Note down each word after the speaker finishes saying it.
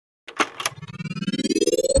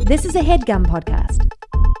This is a HeadGum podcast.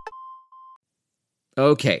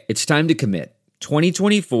 Okay, it's time to commit.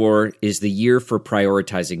 2024 is the year for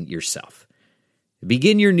prioritizing yourself.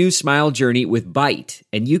 Begin your new smile journey with Byte,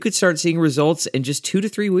 and you could start seeing results in just 2 to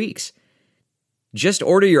 3 weeks. Just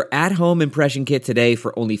order your at-home impression kit today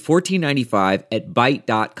for only $14.95 at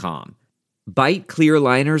Byte.com. Byte clear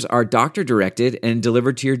liners are doctor-directed and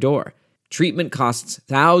delivered to your door. Treatment costs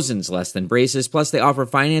thousands less than braces, plus they offer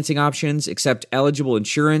financing options, accept eligible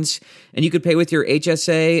insurance, and you could pay with your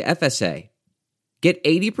HSA, FSA. Get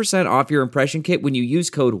 80% off your impression kit when you use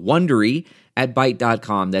code WONDERY at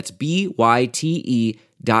Byte.com. That's BYTE.com.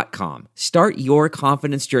 Start your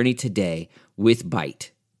confidence journey today with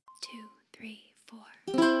Byte. 2, 3, 4.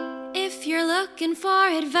 If you're looking for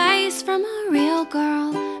advice from a real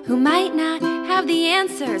girl who might not have the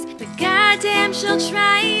answers, but goddamn she'll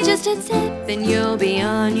try, just a tip and you'll be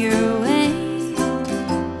on your way.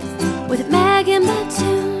 With Megan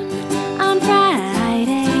Batoon on Fridays.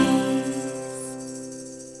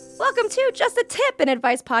 Welcome to Just a Tip, an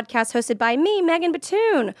advice podcast hosted by me, Megan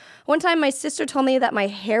Batoon. One time my sister told me that my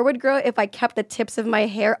hair would grow if I kept the tips of my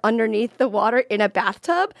hair underneath the water in a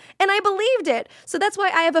bathtub, and I believed it. So that's why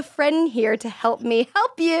I have a friend here to help me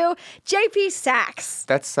help you, JP Saxe.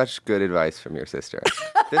 That's such good advice from your sister.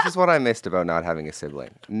 This is what I missed about not having a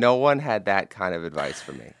sibling. No one had that kind of advice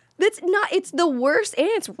for me. It's the worst and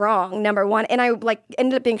it's wrong, number one, and I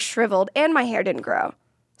ended up being shriveled and my hair didn't grow.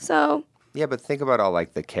 So... Yeah, but think about all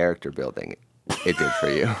the character building it did for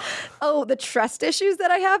you. Oh, the trust issues that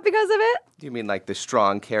I have because of it? Do you mean the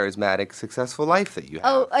strong, charismatic, successful life that you have?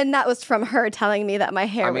 Oh, and that was from her telling me that my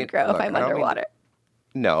hair would grow if I'm underwater.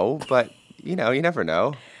 No, but you never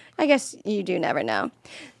know. I guess you do never know.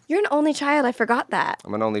 You're an only child. I forgot that.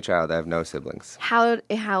 I'm an only child. I have no siblings. How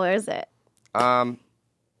is it? I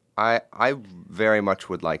very much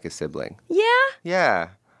would like a sibling. Yeah?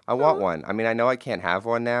 Yeah. I want one. I mean, I know I can't have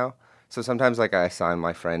one now. So sometimes, I assign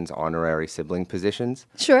my friends honorary sibling positions.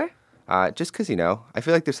 Sure. Just because, I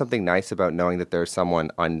feel like there's something nice about knowing that there's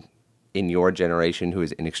someone in your generation who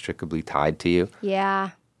is inextricably tied to you. Yeah.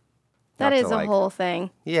 That is a whole thing.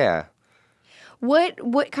 Yeah. What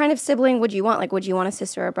kind of sibling would you want? Like, would you want a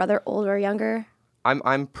sister or a brother, older or younger?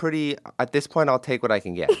 I'm pretty, at this point, I'll take what I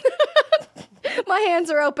can get. My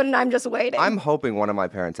hands are open and I'm just waiting. I'm hoping one of my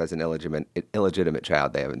parents has an illegitimate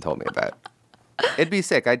child they haven't told me about. It'd be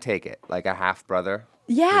sick. I'd take it. Like a half brother.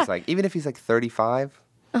 Yeah. Even if he's 35.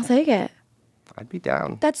 I'll take it. I'd be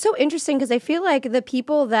down. That's so interesting because I feel like the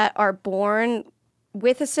people that are born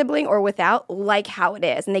with a sibling or without like how it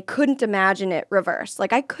is, and they couldn't imagine it reversed.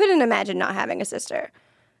 Like I couldn't imagine not having a sister.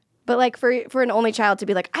 But for an only child to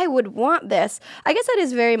be like, I would want this. I guess that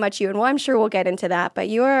is very much you. And well, I'm sure we'll get into that. But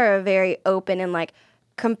you are a very open and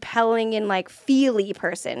compelling and feely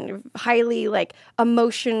person, highly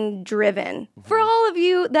emotion driven. Mm-hmm. For all of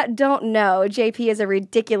you that don't know, JP is a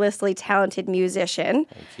ridiculously talented musician.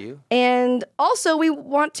 Thank you. And also we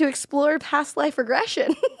want to explore past life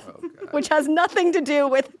regression, which has nothing to do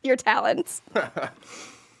with your talents.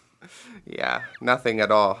 Yeah, nothing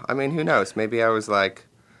at all. I mean, who knows? Maybe I was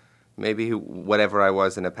whatever I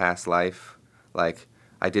was in a past life, I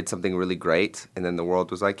did something really great, and then the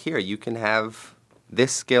world was here, you can have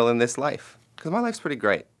this skill in this life. Because my life's pretty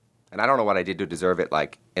great. And I don't know what I did to deserve it,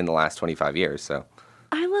 in the last 25 years, so.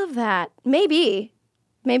 I love that. Maybe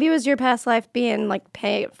it was your past life being,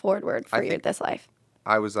 paying it forward for you this life.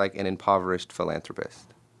 I was, an impoverished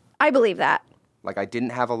philanthropist. I believe that. I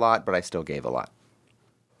didn't have a lot, but I still gave a lot.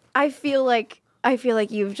 I feel like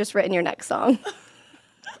you've just written your next song.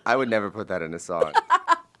 I would never put that in a song.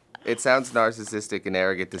 It sounds narcissistic and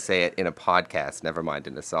arrogant to say it in a podcast, never mind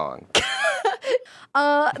in a song.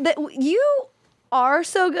 You are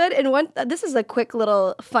so good. And this is a quick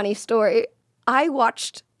little funny story. I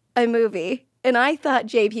watched a movie and I thought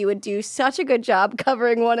JP would do such a good job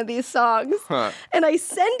covering one of these songs. Huh. And I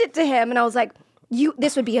sent it to him and I was like,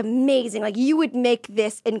 this would be amazing. You would make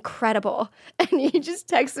this incredible. And he just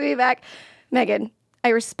texted me back, Megan, I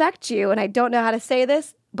respect you and I don't know how to say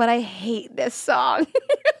this, but I hate this song.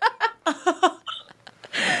 And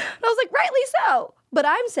I was like, rightly so. But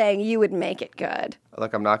I'm saying you would make it good.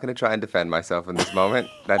 Look, I'm not going to try and defend myself in this moment.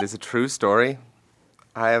 That is a true story.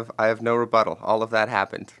 I have no rebuttal. All of that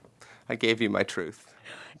happened. I gave you my truth.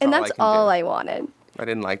 That's all I wanted. I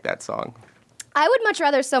didn't like that song. I would much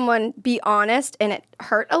rather someone be honest and it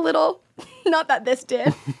hurt a little. Not that this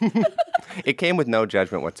did. It came with no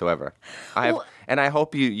judgment whatsoever. And I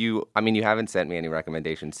hope you haven't sent me any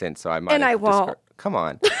recommendations since, so I might. And I won't. Come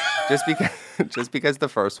on. Just because the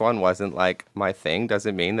first one wasn't my thing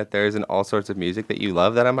doesn't mean that there isn't all sorts of music that you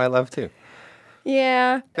love that I might love too.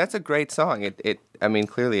 Yeah. That's a great song. I mean,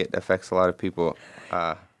 clearly it affects a lot of people.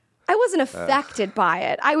 I wasn't affected by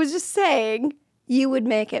it. I was just saying you would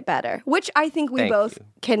make it better, which I think we Thank both you.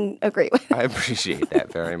 can agree with. I appreciate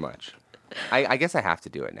that very much. I guess I have to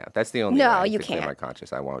do it now. That's the only No, way I you can clear can't. my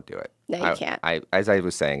conscience. I won't do it. No, you can't. As I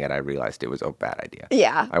was saying it, I realized it was a bad idea.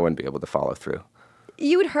 Yeah. I wouldn't be able to follow through.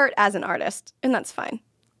 You would hurt as an artist, and that's fine.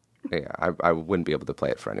 Yeah, I wouldn't be able to play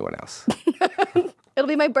it for anyone else. It'll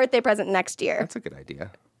be my birthday present next year. That's a good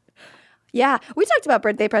idea. Yeah, we talked about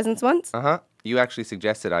birthday presents once. Uh-huh. You actually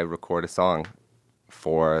suggested I record a song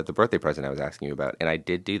for the birthday present I was asking you about, and I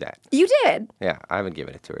did do that. You did. Yeah, I haven't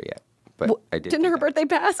given it to her yet, but I did. Didn't do her that. birthday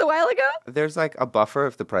pass a while ago? There's like a buffer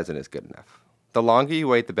if the present is good enough. The longer you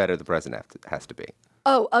wait, the better the present has to be.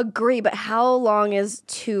 Oh, agree, but how long is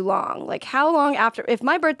too long? Like, how long after? If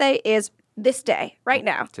my birthday is this day, right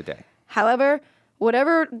now. Today. However,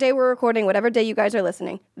 whatever day we're recording, whatever day you guys are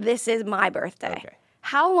listening, this is my birthday. Okay.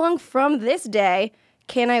 How long from this day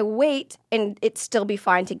can I wait and it still be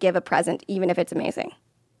fine to give a present, even if it's amazing?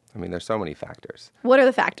 I mean, there's so many factors. What are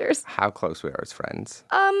the factors? How close we are as friends.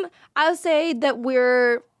 I'll say that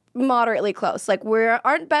we're moderately close. Like, we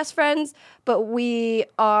aren't best friends, but we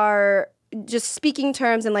are just speaking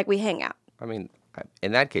terms and, like, we hang out. I mean,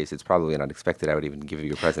 in that case, it's probably unexpected I would even give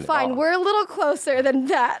you a present at Fine, all. we're a little closer than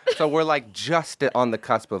that. So we're like just on the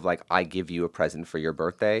cusp of like, I give you a present for your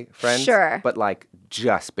birthday, friends. Sure. But like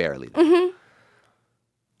just barely. Mm-hmm.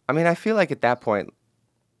 I mean, I feel like at that point,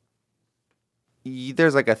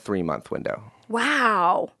 there's like a 3-month window.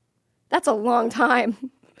 Wow. That's a long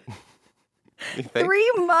time. You think?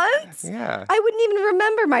 3 months? Yeah. I wouldn't even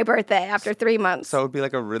remember my birthday after 3 months. So it would be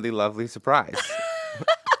like a really lovely surprise.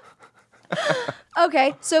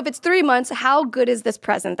 Okay, so if it's 3 months, how good is this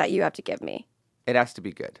present that you have to give me? It has to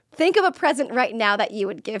be good. Think of a present right now that you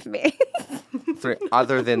would give me.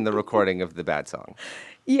 Other than the recording of the bad song.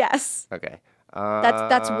 Yes. Okay.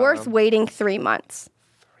 That's worth waiting 3 months.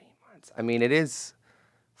 3 months. I mean, it is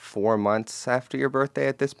 4 months after your birthday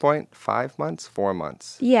at this point. 5 months? 4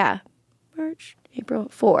 months. Yeah. March, April,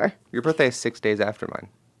 4. Your birthday is 6 days after mine.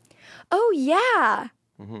 Oh, yeah.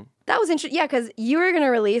 Mm-hmm. That was interesting. Yeah, because you were going to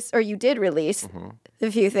release, or you did release,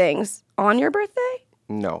 a few things on your birthday?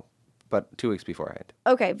 No, but 2 weeks beforehand.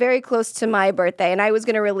 Okay, very close to my birthday. And I was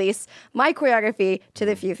going to release my choreography to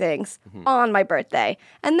the few things on my birthday.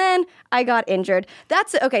 And then I got injured.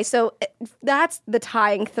 So that's the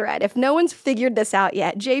tying thread. If no one's figured this out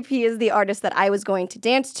yet, JP is the artist that I was going to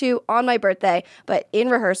dance to on my birthday. But in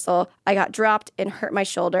rehearsal, I got dropped and hurt my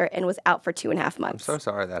shoulder and was out for 2.5 months. I'm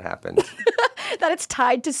so sorry that happened. That it's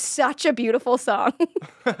tied to such a beautiful song.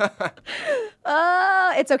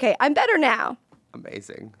 It's okay. I'm better now.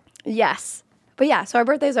 Amazing. Yes. But yeah, so our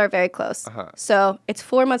birthdays are very close. So it's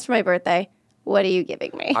 4 months for my birthday. What are you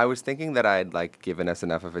giving me? I was thinking that I'd like given us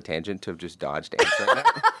enough of a tangent to have just dodged answering it.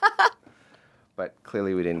 But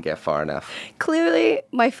clearly we didn't get far enough. Clearly,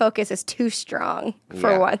 my focus is too strong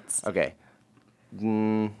for Yeah. once. Okay.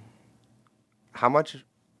 How much?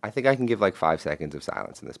 I think I can give like 5 seconds of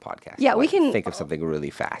silence in this podcast. Yeah, we Like, can- think of something really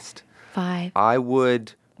fast. 5. I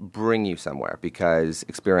would bring you somewhere because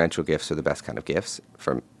experiential gifts are the best kind of gifts,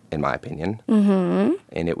 in my opinion. Mm-hmm.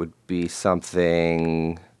 And it would be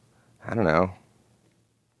something, I don't know,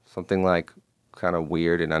 something like kind of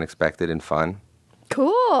weird and unexpected and fun.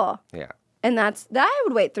 Cool. Yeah. And that I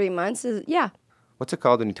would wait 3 months. Yeah. What's it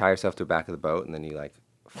called when you tie yourself to the back of the boat and then you like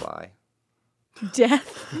fly?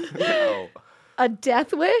 Death. No. A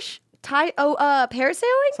death wish?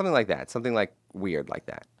 Parasailing? Something like that. Something like weird like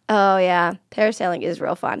that. Oh, yeah. Parasailing is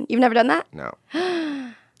real fun. You've never done that? No.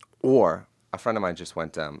 Or a friend of mine just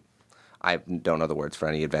went, I don't know the words for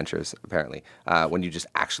any adventures, apparently. When you just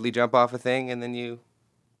actually jump off a thing and then you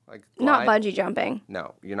like Not glide. bungee jumping.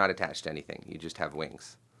 No, you're not attached to anything. You just have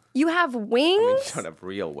wings. You have I mean, wings? you don't have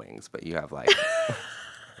real wings, but you have like,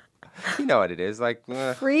 you know what it is. Like,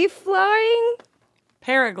 Free flying?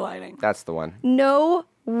 Paragliding. that's the one. No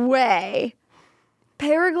way.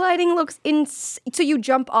 Paragliding looks so you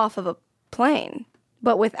jump off of a plane,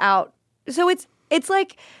 but without. So it's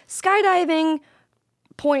like skydiving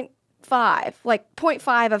 0.5, like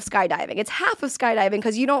 0.5 of skydiving. It's half of skydiving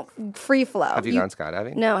because you don't free flow. Have you gone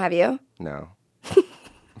skydiving? No, have you? No.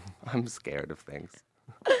 I'm scared of things.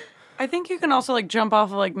 I think you can also like jump off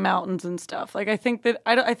of like mountains and stuff. Like I think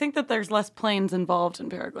that there's less planes involved in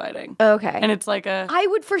paragliding. Okay. And it's like I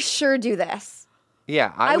would for sure do this.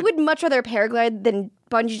 Yeah, I would much rather paraglide than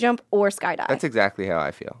bungee jump or skydive. That's exactly how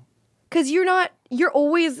I feel. Because you're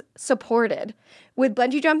always supported. With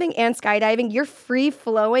bungee jumping and skydiving, you're free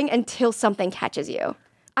flowing until something catches you.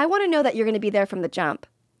 I want to know that you're going to be there from the jump.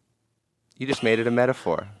 You just made it a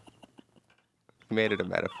metaphor. You made it a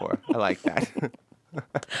metaphor. I like that.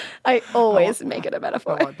 I always make it a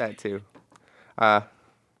metaphor. I want that too.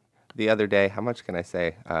 The other day, how much can I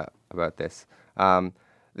say about this?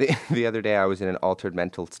 The other day I was in an altered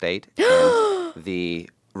mental state. And the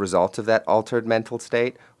result of that altered mental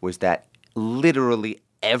state was that literally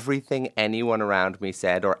everything anyone around me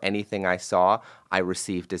said or anything I saw, I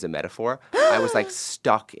received as a metaphor. I was like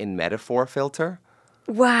stuck in metaphor filter.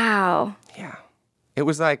 Wow. Yeah. It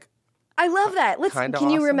was like... I love that. Can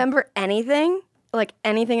you awesome. remember anything? Like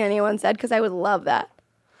anything anyone said? Because I would love that.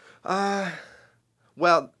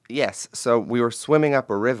 Well, yes. So we were swimming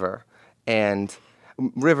up a river, and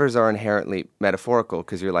rivers are inherently metaphorical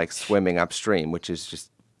because you're like swimming upstream, which is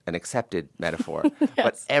just an accepted metaphor. Yes.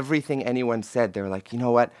 But everything anyone said, they were like, you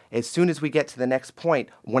know what? As soon as we get to the next point,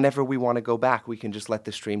 whenever we want to go back, we can just let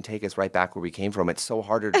the stream take us right back where we came from. It's so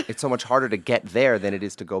much harder to get there than it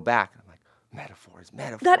is to go back. I'm like, metaphors.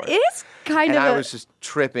 That is kind of I was just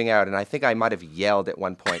tripping out, and I think I might have yelled at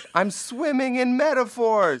one point, I'm swimming in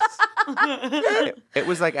metaphors. It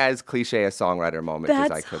was like as cliche a songwriter moment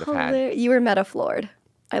as I could have had. You were metaflored.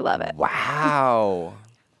 I love it. Wow.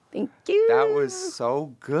 Thank you. That was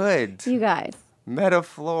so good. You guys.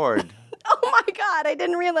 Metaflored. Oh my God, I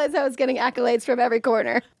didn't realize I was getting accolades from every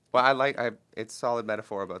corner. Well, it's solid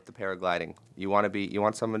metaphor about the paragliding. You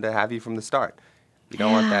want someone to have you from the start. You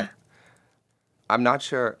don't want that. I'm not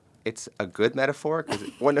sure it's a good metaphor.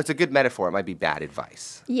 When it's a good metaphor, it might be bad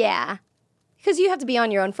advice. Yeah. Because you have to be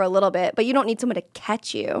on your own for a little bit, but you don't need someone to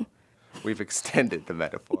catch you. We've extended the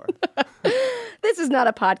metaphor. This is not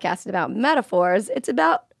a podcast about metaphors. It's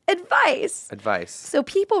about advice. So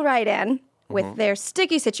people write in with their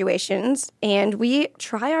sticky situations, and we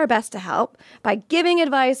try our best to help by giving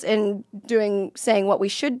advice and saying what we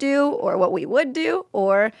should do or what we would do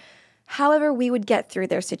or however we would get through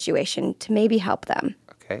their situation to maybe help them.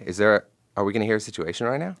 Okay. Are we going to hear a situation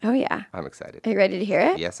right now? Oh, yeah. I'm excited. Are you ready to hear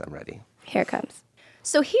it? Yes, I'm ready. Here it comes.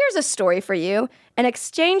 So here's a story for you. An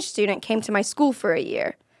exchange student came to my school for a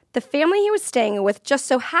year. The family he was staying with just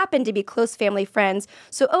so happened to be close family friends,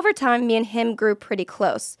 so over time, me and him grew pretty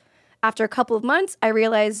close. After a couple of months, I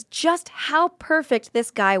realized just how perfect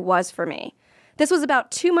this guy was for me. This was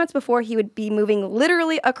about 2 months before he would be moving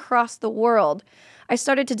literally across the world. I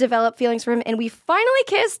started to develop feelings for him, and we finally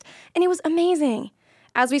kissed, and it was amazing.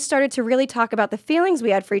 As we started to really talk about the feelings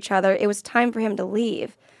we had for each other, it was time for him to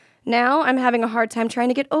leave. Now, I'm having a hard time trying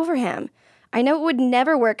to get over him. I know it would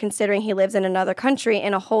never work considering he lives in another country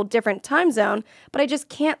in a whole different time zone, but I just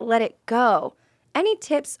can't let it go. Any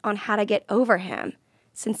tips on how to get over him?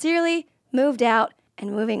 Sincerely, moved out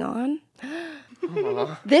and moving on.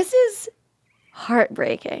 This is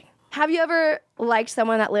heartbreaking. Have you ever liked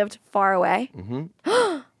someone that lived far away? Mm-hmm.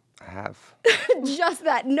 I have. Just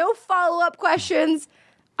that. No follow-up questions.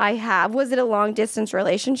 I have. Was it a long-distance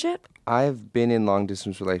relationship? I've been in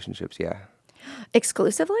long-distance relationships, yeah.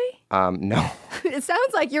 Exclusively? No. It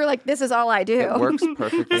sounds like you're like, this is all I do. It works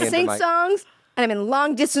perfectly. Sing songs, and I'm in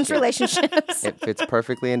long-distance relationships. It fits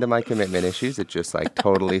perfectly into my commitment issues. It just like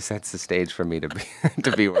totally sets the stage for me to be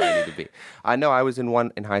to be where I need to be. No, I was in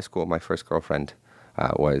one in high school. My first girlfriend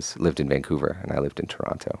lived in Vancouver, and I lived in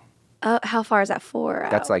Toronto. How far is that for?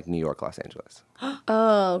 That's like New York, Los Angeles.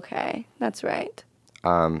 Oh, okay. That's right.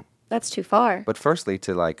 That's too far. But firstly,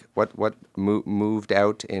 to like, what moved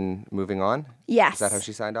out in moving on? Yes. Is that how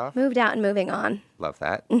she signed off? Moved out and moving on. Love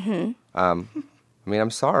that. Mm-hmm. I mean, I'm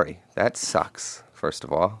sorry. That sucks, first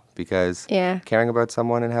of all, because caring about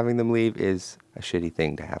someone and having them leave is a shitty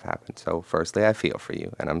thing to have happen. So firstly, I feel for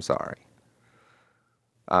you, and I'm sorry.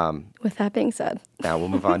 With that being said. Now we'll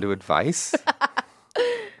move on to advice.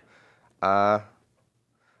 I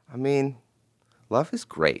mean, love is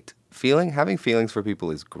great. Having feelings for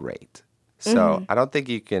people is great. So I don't think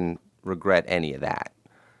you can regret any of that.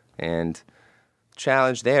 And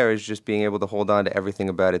challenge there is just being able to hold on to everything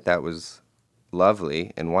about it that was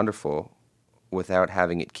lovely and wonderful without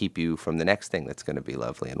having it keep you from the next thing that's going to be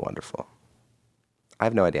lovely and wonderful. I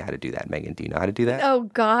have no idea how to do that. Megan, do you know how to do that? Oh,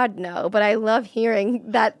 God, no. But I love hearing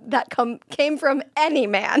that came from any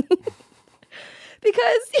man.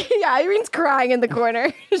 Because, Irene's crying in the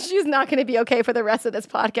corner. She's not going to be okay for the rest of this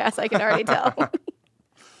podcast, I can already tell.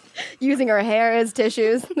 Using her hair as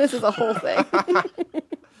tissues. This is a whole thing.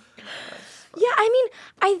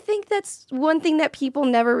 I think that's one thing that people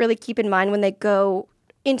never really keep in mind when they go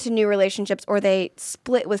into new relationships or they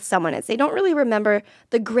split with someone is they don't really remember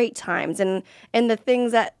the great times and the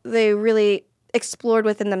things that they really explored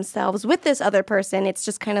within themselves with this other person. It's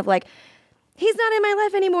just kind of like, he's not in my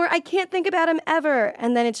life anymore. I can't think about him ever.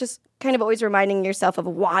 And then it's just kind of always reminding yourself of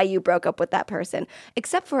why you broke up with that person.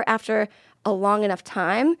 Except for after a long enough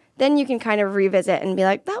time, then you can kind of revisit and be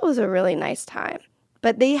like, that was a really nice time.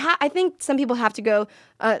 But I think some people have to go,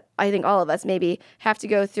 I think all of us maybe have to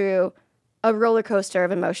go through a roller coaster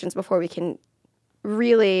of emotions before we can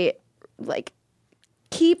really like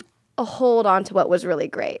keep a hold on to what was really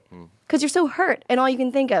great. Because you're so hurt and all you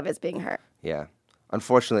can think of is being hurt. Yeah.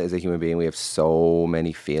 Unfortunately, as a human being, we have so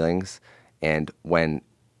many feelings. And when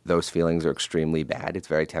those feelings are extremely bad, it's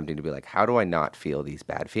very tempting to be like, how do I not feel these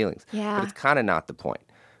bad feelings? Yeah. But it's kind of not the point.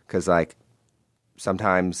 Because like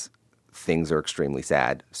sometimes things are extremely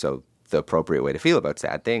sad. So the appropriate way to feel about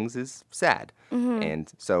sad things is sad. And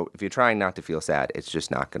so if you're trying not to feel sad, it's just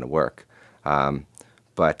not going to work.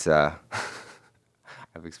 But I've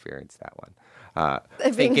experienced that one.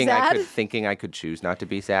 Thinking I could choose not to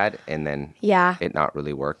be sad and then it not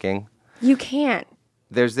really working. You can't.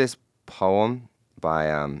 There's this poem by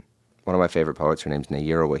one of my favorite poets. Her name's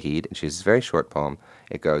Nayyirah Waheed, and she has this very short poem.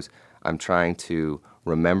 It goes, I'm trying to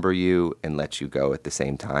remember you and let you go at the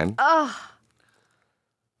same time.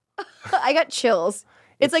 I got chills.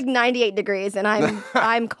 It's like 98 degrees and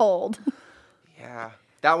I'm cold. Yeah.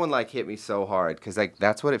 That one like hit me so hard because like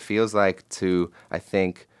that's what it feels like to, I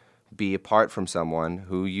think, be apart from someone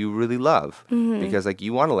who you really love. Because like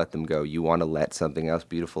you want to let them go. You want to let something else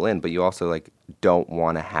beautiful in, but you also like don't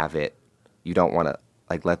want to have it. You don't want to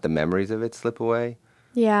like let the memories of it slip away.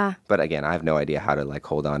 Yeah. But again, I have no idea how to like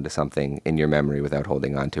hold on to something in your memory without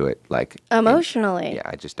holding on to it like emotionally.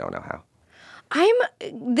 I just don't know how.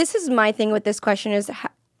 This is my thing with this question is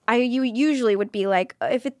you usually would be like,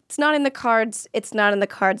 if it's not in the cards, it's not in the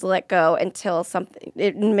cards, let go until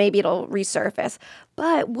maybe it'll resurface.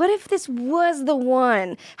 But what if this was the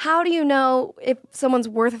one? How do you know if someone's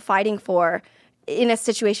worth fighting for in a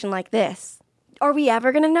situation like this? Are we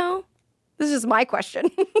ever going to know? This is my question.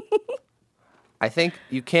 I think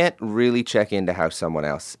you can't really check into how someone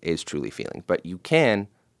else is truly feeling, but you can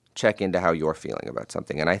check into how you're feeling about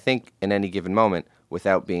something. And I think in any given moment,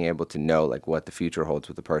 without being able to know like what the future holds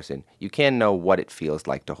with the person, you can know what it feels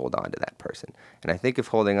like to hold on to that person. And I think if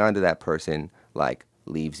holding on to that person like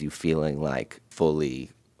leaves you feeling like fully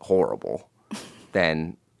horrible,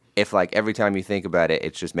 then if like every time you think about it,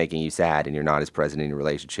 it's just making you sad and you're not as present in your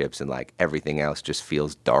relationships and like everything else just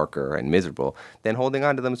feels darker and miserable, then holding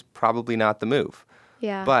on to them is probably not the move.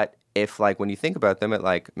 Yeah. But if like when you think about them, it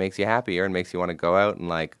like makes you happier and makes you want to go out and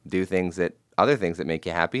like do other things that make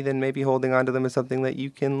you happy, then maybe holding on to them is something that you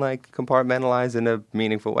can like compartmentalize in a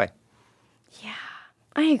meaningful way. Yeah,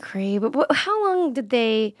 I agree. But how long did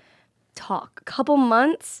they talk? A couple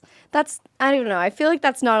months? I don't know. I feel like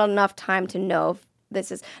that's not enough time to know if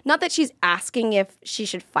this is, not that she's asking if she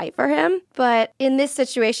should fight for him, but in this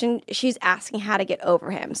situation, she's asking how to get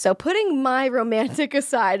over him. So putting my romantic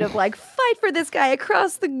aside of like, fight for this guy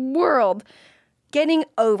across the world, getting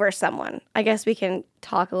over someone. I guess we can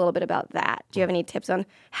talk a little bit about that. Do you have any tips on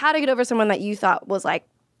how to get over someone that you thought was like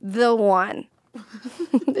the one?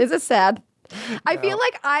 Is it sad? No. I feel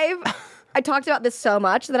like I talked about this so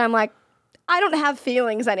much that I'm like, I don't have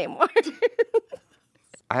feelings anymore.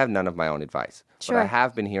 I have none of my own advice. Sure. But I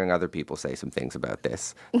have been hearing other people say some things about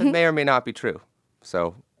this that may or may not be true.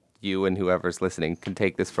 So you and whoever's listening can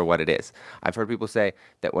take this for what it is. I've heard people say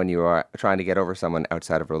that when you are trying to get over someone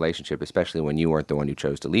outside of a relationship, especially when you weren't the one who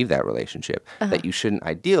chose to leave that relationship, that you shouldn't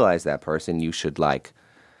idealize that person. You should like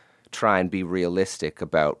try and be realistic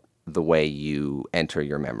about the way you enter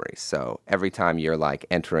your memories. So every time you're like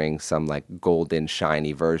entering some like golden,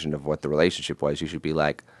 shiny version of what the relationship was, you should be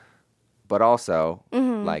like, but also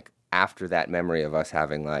like after that memory of us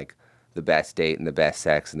having like the best date and the best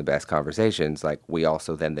sex and the best conversations, like we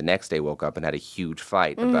also then the next day woke up and had a huge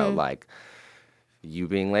fight about like you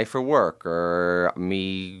being late for work or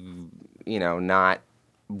me, not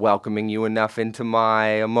welcoming you enough into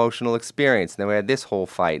my emotional experience. And then we had this whole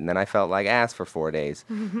fight and then I felt like ass for 4 days.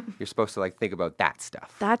 You're supposed to like think about that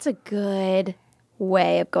stuff. That's a good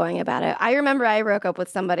way of going about it. I remember I broke up with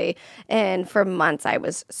somebody and for months I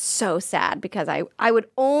was so sad because I would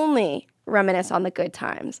only reminisce on the good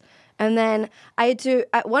times. And then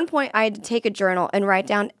at one point I had to take a journal and write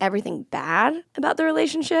down everything bad about the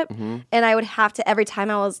relationship. And I would have to, every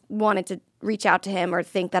time I wanted to reach out to him or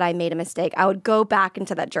think that I made a mistake, I would go back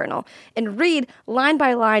into that journal and read line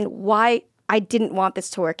by line why I didn't want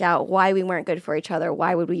this to work out, why we weren't good for each other,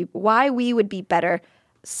 why we would be better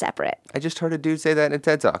separate. I just heard a dude say that in a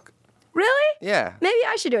TED Talk. Really? Yeah. Maybe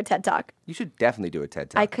I should do a TED Talk. You should definitely do a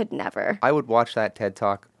TED Talk. I could never. I would watch that TED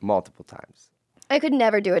Talk multiple times. I could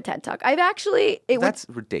never do a TED Talk. That's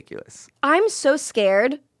ridiculous. I'm so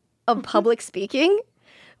scared of public speaking,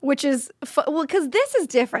 which is well, because this is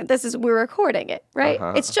different. We're recording it, right?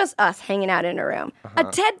 It's just us hanging out in a room. A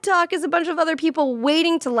TED Talk is a bunch of other people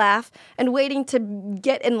waiting to laugh and waiting to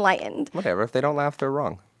get enlightened. Whatever. If they don't laugh, they're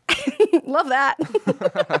wrong. Love that.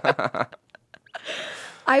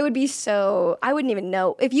 I wouldn't even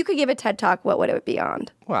know. If you could give a TED Talk, what would it be on?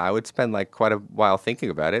 Well, I would spend like quite a while thinking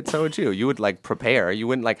about it. So would you. You would like prepare. You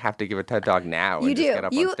wouldn't like have to give a TED Talk now and just get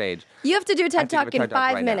up on stage. You have to do a TED Talk in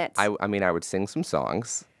 5 minutes. I mean, I would sing some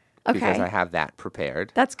songs Okay. because I have that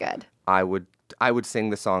prepared. That's good. I would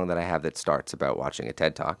sing the song that I have that starts about watching a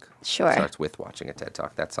TED Talk. Sure. Starts with watching a TED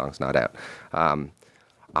Talk. That song's not out.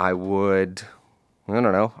 I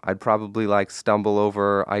don't know. I'd probably like stumble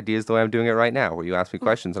over ideas the way I'm doing it right now, where you ask me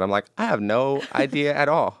questions and I'm like, I have no idea at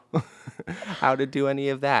all how to do any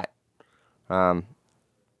of that. I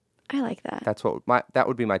like that. That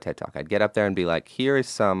would be my TED Talk. I'd get up there and be like, here is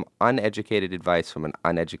some uneducated advice from an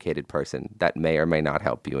uneducated person that may or may not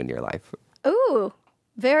help you in your life. Ooh,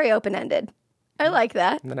 very open-ended. I like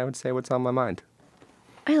that. And then I would say what's on my mind.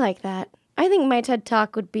 I like that. I think my TED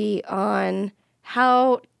Talk would be on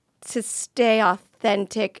how to stay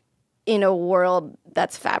authentic in a world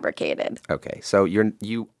that's fabricated. Okay, so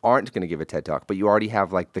you aren't going to give a TED Talk, but you already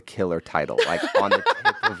have like the killer title, like on the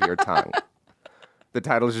tip of your tongue. The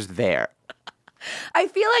title is just there. I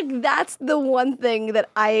feel like that's the one thing that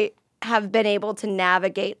I have been able to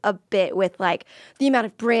navigate a bit with, like the amount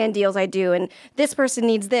of brand deals I do, and this person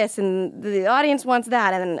needs this, and the audience wants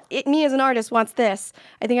that, and me as an artist wants this.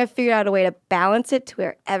 I think I've figured out a way to balance it to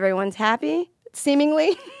where everyone's happy,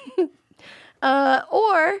 seemingly.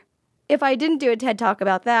 Or if I didn't do a TED Talk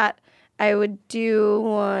about that, I would do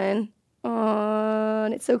one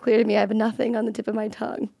on, it's so clear to me I have nothing on the tip of my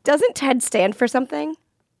tongue. Doesn't TED stand for something?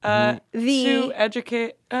 To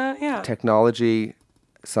educate, yeah. Technology,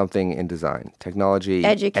 something in design. Technology,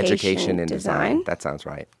 education in design. That sounds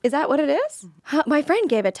right. Is that what it is? My friend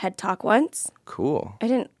gave a TED Talk once. Cool. I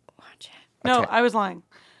didn't watch it. No, I was lying.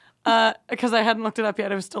 Because I hadn't looked it up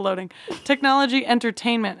yet. It was still loading. Technology,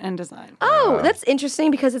 entertainment, and design. Oh, that's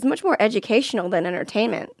interesting because it's much more educational than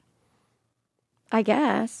entertainment. I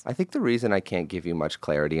guess. I think the reason I can't give you much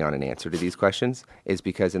clarity on an answer to these questions is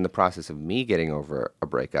because in the process of me getting over a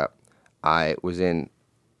breakup, I was in,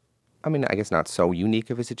 I guess not so unique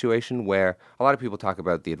of a situation where a lot of people talk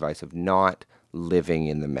about the advice of not living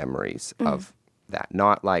in the memories of that,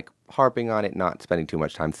 not like harping on it, not spending too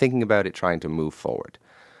much time thinking about it, trying to move forward.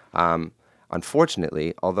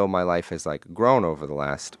 Unfortunately, although my life has like grown over the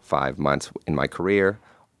last 5 months in my career,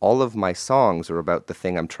 all of my songs are about the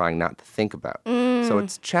thing I'm trying not to think about. So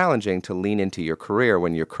it's challenging to lean into your career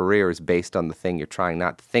when your career is based on the thing you're trying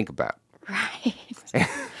not to think about. Right.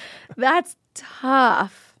 That's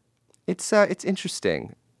tough. It's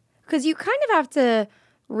interesting. Because you kind of have to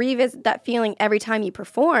revisit that feeling every time you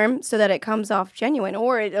perform so that it comes off genuine,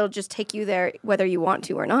 or it'll just take you there whether you want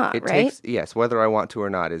to or not, right? Yes, whether I want to or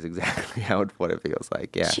not is exactly what it feels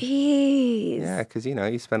like, yeah. Jeez. Yeah, because,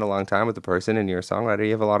 you spend a long time with the person and you're a songwriter,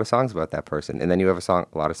 you have a lot of songs about that person. And then you have a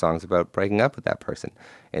lot of songs about breaking up with that person.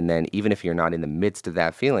 And then even if you're not in the midst of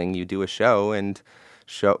that feeling, you do a show and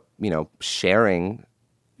sharing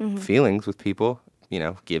feelings with people,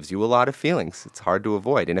 gives you a lot of feelings. It's hard to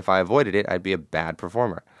avoid. And if I avoided it, I'd be a bad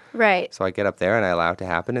performer. Right. So I get up there and I allow it to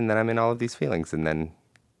happen, and then I'm in all of these feelings. And then,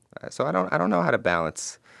 so I don't know how to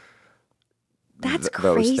balance That's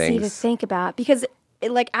those crazy things. to think about because,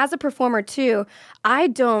 as a performer too, I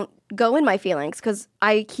don't go in my feelings because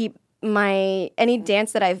I keep any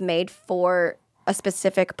dance that I've made for a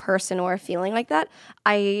specific person or a feeling like that,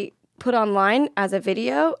 I put online as a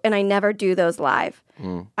video, and I never do those live.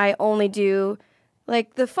 I only do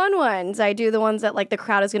the fun ones. I do the ones that the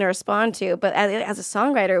crowd is going to respond to. But as a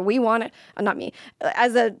songwriter, we want to, not me,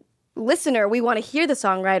 as a listener, we want to hear the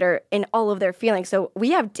songwriter in all of their feelings. So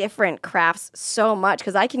we have different crafts so much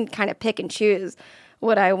because I can kind of pick and choose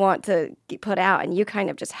what I want to put out, and you kind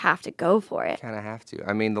of just have to go for it. Kind of have to.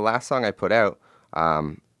 The last song I put out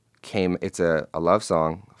it's a love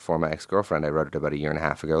song for my ex-girlfriend. I wrote it about 1.5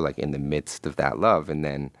 years ago, in the midst of that love. And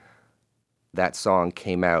then that song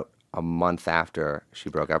came out a month after she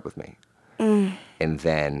broke up with me. And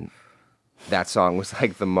then that song was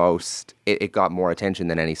the most, it got more attention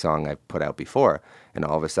than any song I've put out before. And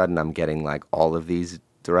all of a sudden I'm getting all of these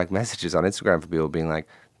direct messages on Instagram from people being like,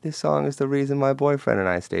 this song is the reason my boyfriend and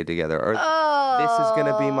I stayed together. Or this is going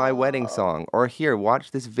to be my wedding song. Or here,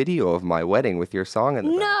 watch this video of my wedding with your song in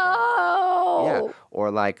the background. No! Yeah.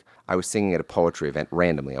 Or I was singing at a poetry event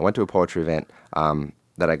randomly. I went to a poetry event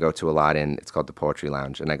that I go to a lot in. It's called the Poetry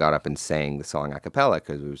Lounge, and I got up and sang the song a cappella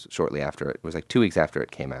because it was shortly after it was like 2 weeks after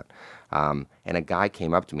it came out. And a guy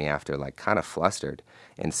came up to me after, like kind of flustered,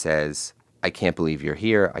 and says, "I can't believe you're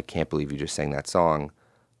here. I can't believe you just sang that song.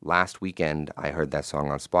 Last weekend, I heard that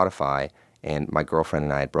song on Spotify, and my girlfriend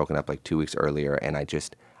and I had broken up like 2 weeks earlier, and I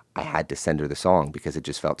had to send her the song because it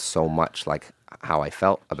just felt so much like how I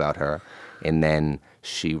felt about her." And then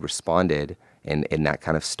she responded, and that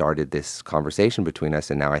kind of started this conversation between us,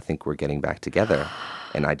 and now I think we're getting back together.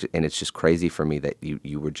 And it's just crazy for me that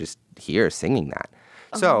you were just here singing that.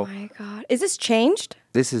 So, oh my God. Is this changed?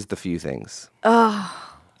 this is the few things.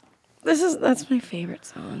 That's my favorite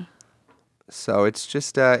song. So it's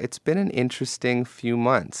just, it's been an interesting few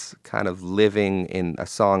months, kind of living in a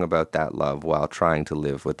song about that love while trying to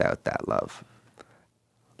live without that love.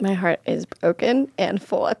 My heart is broken and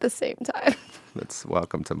full at the same time. That's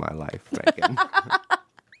welcome to my life, Megan.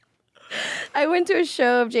 I went to a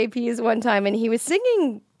show of JP's one time, and he was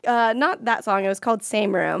singing, not that song, it was called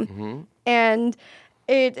Same Room. Mm-hmm. And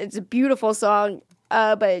it's a beautiful song,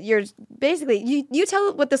 but you're basically, you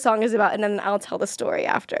tell what the song is about, and then I'll tell the story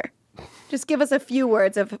after. Just give us a few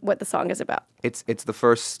words of what the song is about. It's the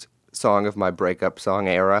first song of my breakup song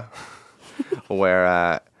era,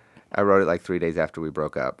 where I wrote it like 3 days after we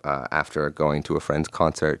broke up, after going to a friend's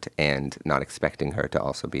concert and not expecting her to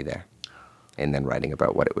also be there, and then writing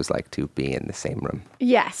about what it was like to be in the same room.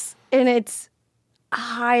 Yes, and it's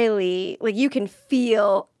highly, like, you can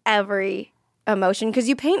feel every emotion because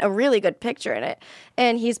you paint a really good picture in it.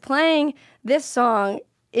 And he's playing this song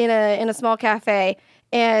in a small cafe,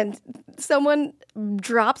 and someone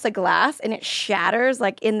drops a glass and it shatters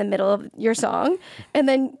like in the middle of your song, and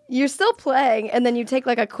then you're still playing, and then you take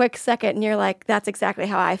like a quick second and you're like, that's exactly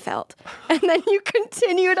how I felt. And then you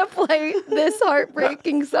continue to play this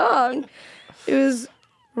heartbreaking song. It was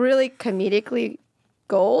really comedically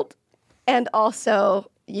gold, and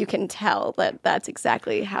also you can tell that that's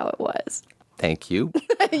exactly how it was. Thank you.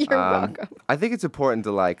 You're welcome. I think it's important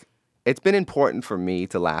to it's been important for me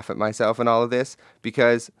to laugh at myself in all of this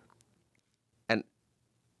because, and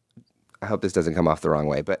I hope this doesn't come off the wrong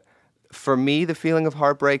way, but for me, the feeling of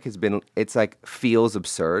heartbreak it's like feels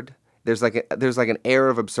absurd. There's like an air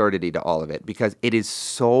of absurdity to all of it because it is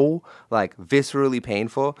so like viscerally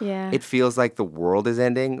painful. Yeah. It feels like the world is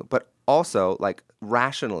ending, but also like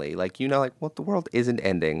rationally, like, well, the world isn't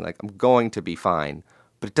ending. Like, I'm going to be fine,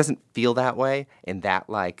 but it doesn't feel that way. And that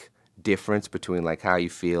like difference between like how you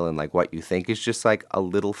feel and like what you think is just like a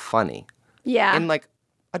little funny. Yeah. In like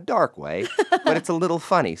a dark way, but it's a little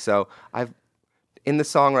funny. So in the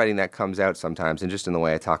songwriting that comes out sometimes, and just in the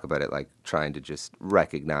way I talk about it, like trying to just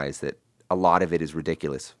recognize that a lot of it is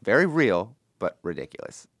ridiculous. Very real, but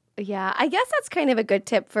ridiculous. Yeah, I guess that's kind of a good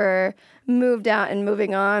tip for moved out and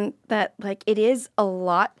moving on, that like it is a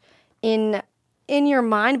lot in your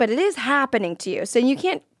mind, but it is happening to you. So you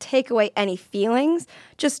can't take away any feelings.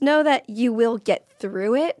 Just know that you will get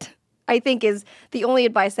through it, I think, is the only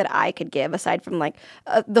advice that I could give, aside from like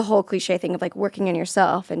the whole cliche thing of like working on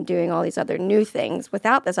yourself and doing all these other new things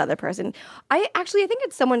without this other person. I think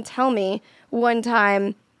it's someone tell me one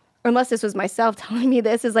time, unless this was myself telling me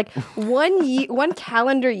this, is like one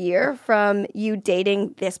calendar year from you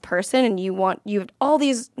dating this person, and you have all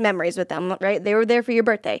these memories with them, right? They were there for your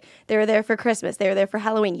birthday. They were there for Christmas. They were there for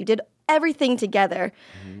Halloween. You did everything together.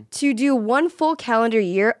 Mm-hmm. To do one full calendar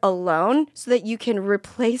year alone so that you can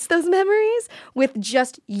replace those memories with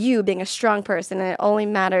just you being a strong person, and it only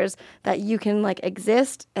matters that you can like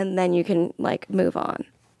exist, and then you can like move on.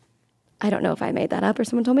 I don't know if I made that up or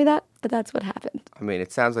someone told me that, but that's what happened. I mean,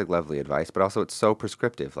 it sounds like lovely advice, but also it's so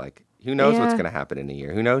prescriptive. Like, who knows what's going to happen in a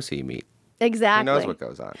year? Who knows who you meet? Exactly. Who knows what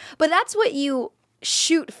goes on? But that's what you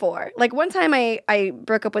shoot for. Like, one time I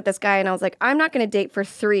broke up with this guy, and I was like, I'm not going to date for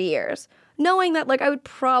 3 years, knowing that like I would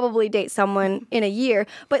probably date someone in a year,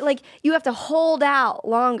 but like you have to hold out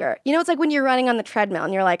longer. You know, it's like when you're running on the treadmill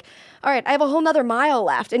and you're like, all right, I have a whole nother mile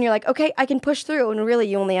left, and you're like, okay, I can push through, and really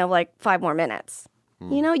you only have like 5 more minutes.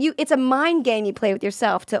 You know, it's a mind game you play with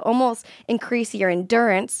yourself to almost increase your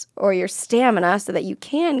endurance or your stamina so that you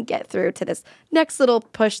can get through to this next little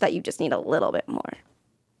push that you just need a little bit more.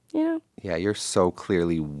 You know? Yeah, you're so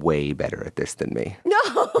clearly way better at this than me.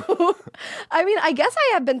 No. I mean, I guess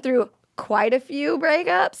I have been through quite a few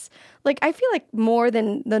breakups. Like, I feel like more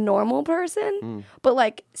than the normal person. But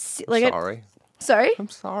like Sorry. Sorry? I'm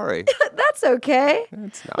sorry. That's okay.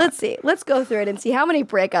 It's not. Let's see. Let's go through it and see how many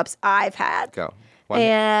breakups I've had. Go. I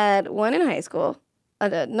had one in high school,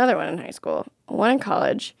 another one in high school, one in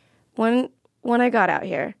college, one when I got out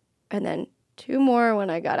here, and then 2 more when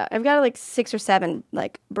I got out. I've got like 6 or 7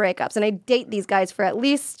 like breakups, and I date these guys for at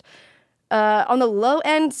least On the low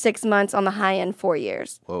end, 6 months. On the high end, 4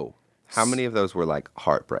 years. Whoa. How many of those were like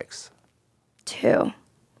heartbreaks? 2.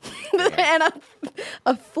 And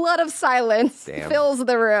a flood of silence fills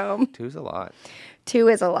the room. 2's a lot. 2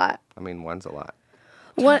 is a lot. I mean, 1's a lot.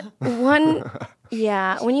 One,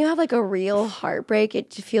 yeah. When you have like a real heartbreak,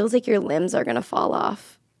 it feels like your limbs are gonna fall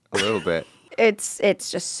off. A little bit. It's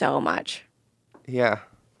just so much. Yeah.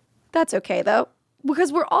 That's okay though,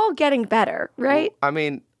 because we're all getting better, right? I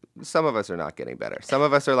mean, some of us are not getting better. Some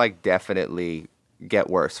of us are like definitely get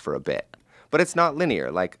worse for a bit. But it's not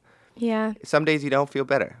linear. Like, Yeah. some days you don't feel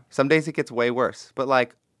better. Some days it gets way worse. But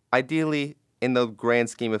like, ideally, in the grand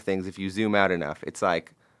scheme of things, if you zoom out enough, it's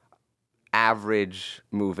like average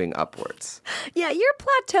moving upwards. Yeah, you're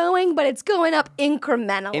plateauing, but it's going up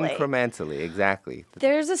incrementally. Incrementally, exactly.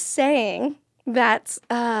 There's a saying that's,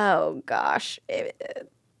 oh gosh,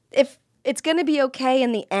 if it's going to be okay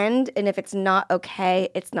in the end, and if it's not okay,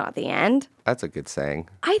 it's not the end. That's a good saying.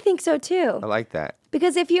 I think so too. I like that.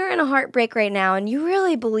 Because if you're in a heartbreak right now and you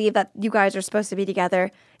really believe that you guys are supposed to be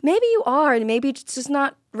together, maybe you are, and maybe it's just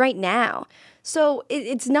not right now. So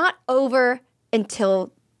it's not over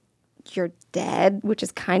until you're dead, which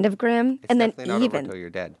is kind of grim. It's and then definitely not over until you're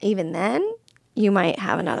dead. Even then, you might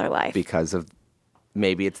have another life. Because of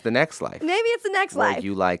maybe it's the next life. Maybe it's the next Where life.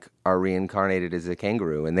 you like are reincarnated as a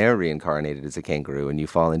kangaroo and they're reincarnated as a kangaroo and you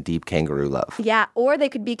fall in deep kangaroo love. Yeah, or they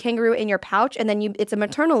could be kangaroo in your pouch and then it's a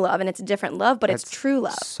maternal love and it's a different love, but it's true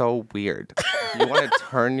love. So weird. You want to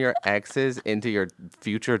turn your exes into your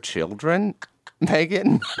future children,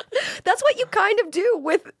 Megan? That's what you kind of do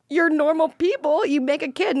with your normal people. You make a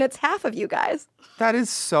kid and it's half of you guys. That is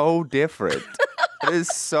so different. It is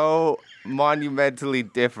so monumentally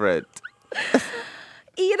different.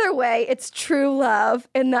 Either way, it's true love,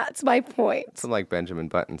 and that's my point. Some like Benjamin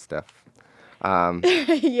Button stuff.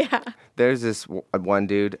 Yeah. There's this one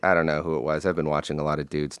dude, I don't know who it was. I've been watching a lot of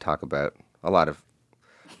dudes talk about a lot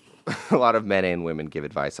of men and women give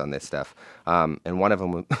advice on this stuff. And one of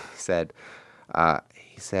them said,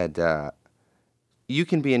 you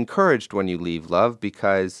can be encouraged when you leave love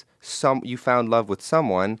because you found love with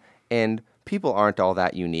someone and people aren't all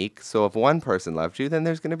that unique. So if one person loved you, then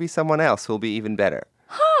there's going to be someone else who'll be even better.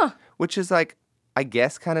 Huh. Which is like, I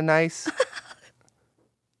guess kind of nice.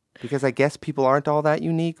 Because I guess people aren't all that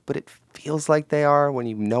unique, but it feels like they are when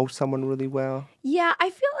you know someone really well. Yeah, I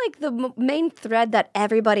feel like the main thread that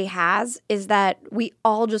everybody has is that we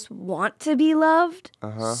all just want to be loved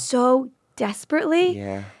so desperately.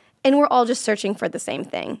 Yeah. And we're all just searching for the same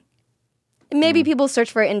thing. Maybe people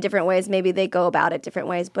search for it in different ways. Maybe they go about it different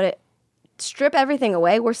ways. But strip everything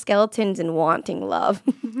away. We're skeletons in wanting love.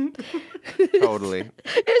 Totally.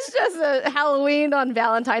 It's just a Halloween on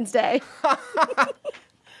Valentine's Day.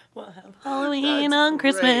 We'll have Halloween on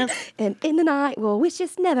Christmas. And in the night, we'll wish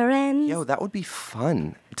this never ends. Yo, that would be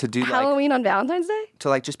fun to do. Halloween on Valentine's Day? To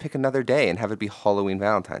like just pick another day and have it be Halloween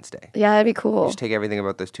Valentine's Day. Yeah, that'd be cool. Just take everything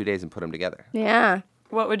about those 2 days and put them together. Yeah.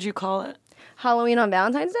 What would you call it? Halloween on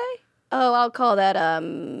Valentine's Day? Oh, I'll call that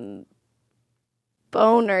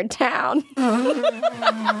Boner Town.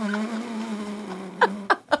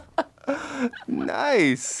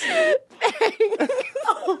 Nice.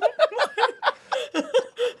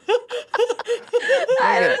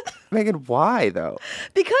 Megan, why though?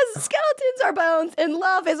 Because skeletons are bones and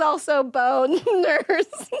love is also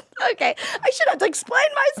boners. Okay, I should have to explain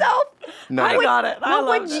myself. No, I got it. I What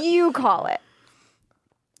loved would it. you call it?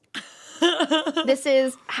 This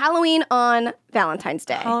is Halloween on Valentine's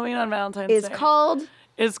Day. Halloween on Valentine's Is Day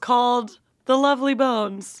called The Lovely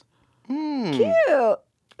Bones. Cute.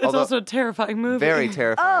 It's Although- also a terrifying movie. Very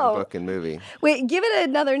terrifying Oh. book and movie. Wait, give it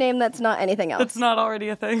another name that's not anything else. It's not already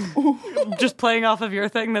a thing. Just playing off of your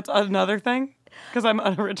thing that's another thing. Because I'm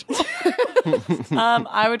unoriginal.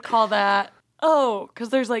 I would call that, because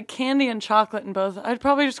there's like candy and chocolate in both. I'd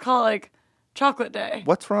probably just call it like Chocolate Day.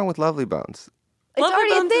 What's wrong with Lovely Bones? It's Lovely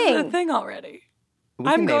already a Bones is thing. a thing already. We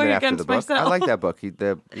I'm can name going it after against the book. I myself. like that book.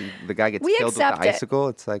 The guy gets We killed with the accept it. icicle.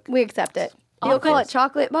 It's like We accept it. You'll call it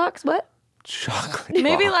chocolate box? What? chocolate.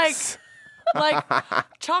 Maybe box. like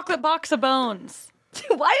chocolate box of bones.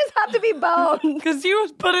 Why does it have to be bone? Because you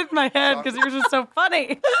put it in my head because yours was so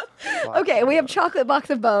funny. Okay, we have chocolate box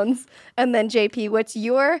of bones. And then, JP, what's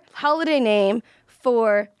your holiday name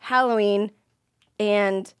for Halloween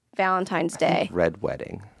and Valentine's Day? Red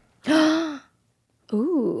Wedding.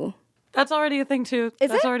 Ooh. That's already a thing too. Is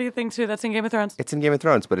That's it? already a thing too. That's in Game of Thrones. It's in Game of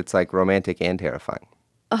Thrones, but it's like romantic and terrifying.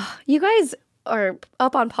 You guys are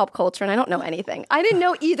up on pop culture, and I don't know anything. I didn't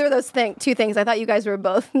know either of those two things. I thought you guys were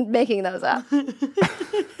both making those up.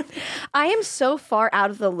 I am so far out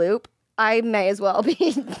of the loop, I may as well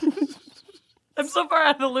be. I'm so far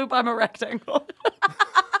out of the loop, I'm a rectangle.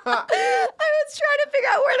 I was trying to figure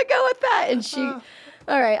out where to go with that. And she,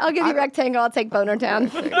 all right, I'll give you rectangle. I'll take Boner Town.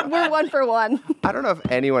 We're 1 for 1. I don't know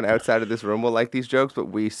if anyone outside of this room will like these jokes, but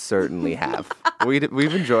we certainly have. We've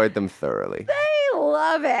enjoyed them thoroughly. They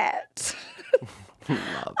love it.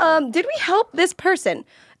 Did we help this person?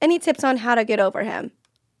 Any tips on how to get over him?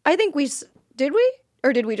 I think did we?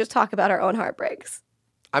 Or did we just talk about our own heartbreaks?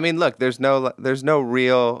 I mean, look, there's no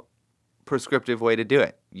real prescriptive way to do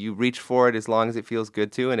it. You reach for it as long as it feels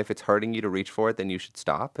good to, and if it's hurting you to reach for it, then you should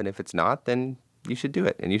stop. And if it's not, then you should do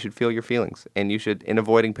it, and you should feel your feelings. And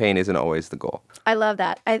avoiding pain isn't always the goal. I love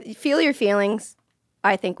that. Feel your feelings.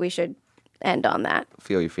 I think we should end on that.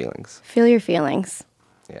 Feel your feelings. Feel your feelings.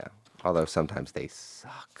 Yeah. Although sometimes they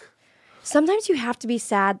suck. Sometimes you have to be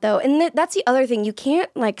sad, though. And that's the other thing. You can't,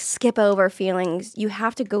 skip over feelings. You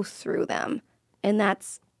have to go through them. And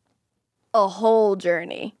that's a whole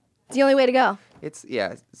journey. It's the only way to go.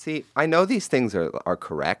 See, I know these things are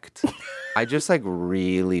correct. I just,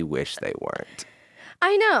 really wish they weren't.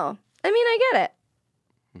 I know. I mean, I get it.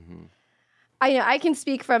 Mm-hmm. I know. I can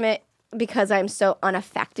speak from it because I'm so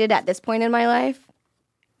unaffected at this point in my life.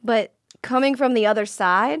 But coming from the other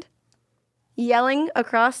side, yelling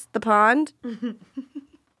across the pond,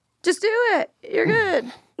 just do it. You're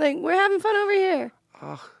good. We're having fun over here.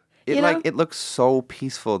 It looks so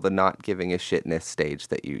peaceful, the not giving a shitness stage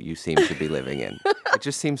that you seem to be living in. It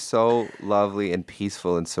just seems so lovely and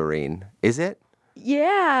peaceful and serene. Is it?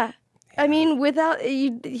 Yeah. I mean, without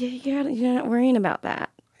you're not worrying about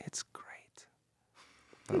that. It's great.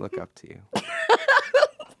 I look up to you.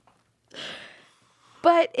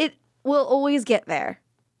 But it will always get there.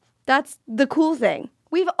 That's the cool thing.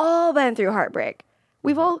 We've all been through heartbreak.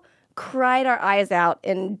 We've all cried our eyes out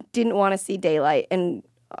and didn't want to see daylight and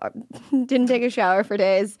didn't take a shower for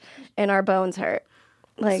days, and our bones hurt.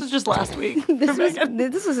 This was just last week. This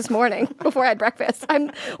was this morning before I had breakfast.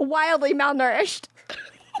 I'm wildly malnourished.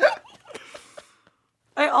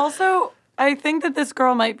 I think that this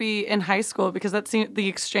girl might be in high school because that's the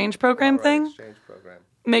exchange program thing. Exchange program.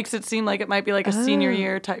 Makes it seem like it might be a senior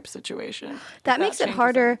year type situation. That makes it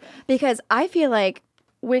harder because I feel like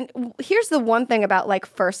here's the one thing about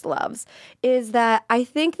first loves is that I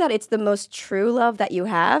think that it's the most true love that you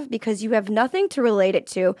have because you have nothing to relate it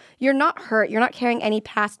to. You're not hurt. You're not carrying any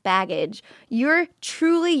past baggage. You're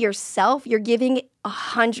truly yourself. You're giving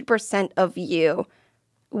 100% of you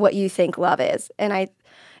what you think love is. And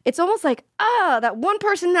it's almost that one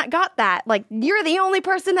person that got that, you're the only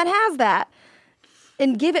person that has that.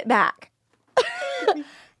 And give it back.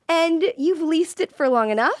 And you've leased it for long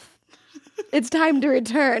enough. It's time to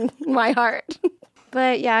return my heart.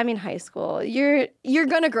 But yeah, I mean, high school. You're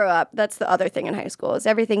gonna grow up. That's the other thing in high school is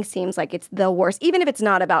everything seems like it's the worst, even if it's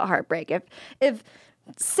not about heartbreak. If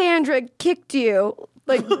Sandra kicked you,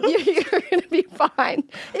 you're gonna be fine.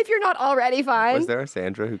 If you're not already fine. Was there a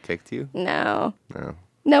Sandra who kicked you? No.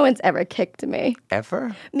 No one's ever kicked me.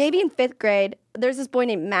 Ever? Maybe in 5th grade, there's this boy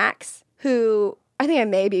named Max who. I think I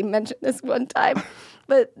maybe mentioned this one time,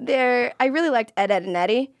 but I really liked Ed, Edd, and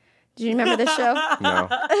Eddy. Do you remember this show? No.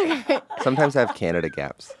 Sometimes I have Canada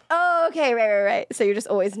gaps. Oh, okay, right. So you're just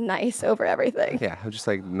always nice over everything. Yeah, I'm just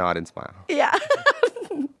nod and smile. Yeah.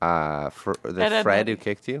 For the Fred who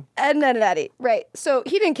kicked you? Ed, Edd, and Eddy, right. So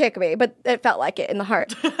he didn't kick me, but it felt like it in the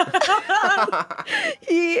heart.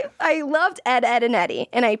 I loved Ed, Edd, and Eddy,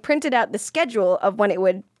 and I printed out the schedule of when it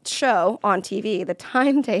would show on TV, the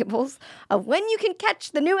timetables of when you can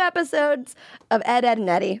catch the new episodes of Ed, Edd, and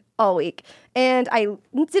Eddy all week. And I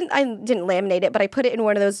didn't laminate it, but I put it in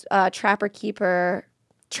one of those Trapper Keeper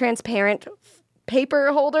transparent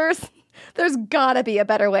paper holders. There's gotta be a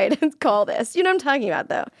better way to call this. You know what I'm talking about,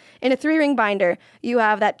 though. In a 3-ring binder, you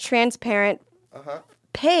have that transparent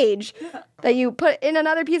page that you put in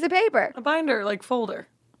another piece of paper. A binder, folder.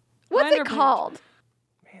 What's Binder it called?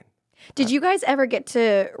 Did you guys ever get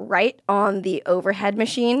to write on the overhead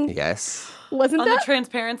machine? Yes. Wasn't on that the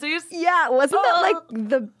transparencies? Yeah, wasn't that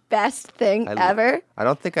the best thing ever? I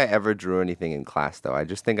don't think I ever drew anything in class though. I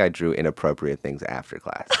just think I drew inappropriate things after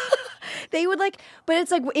class. They would but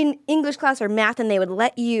it's in English class or math, and they would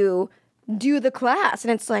let you do the class,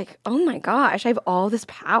 and it's oh my gosh, I have all this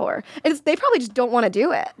power, and they probably just don't want to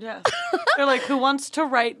do it. Yeah, they're who wants to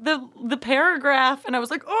write the paragraph, and I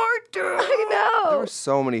was I do. I know. There were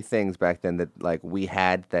so many things back then that we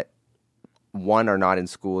had that one are not in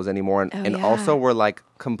schools anymore, and also were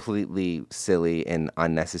completely silly and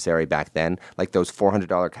unnecessary back then, those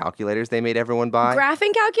 $400 calculators they made everyone buy.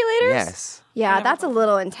 Graphing calculators? Yes. Yeah, that's a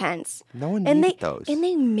little intense. No one needed those. And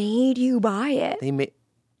they made you buy it.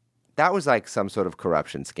 That was like some sort of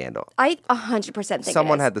corruption scandal. I 100% think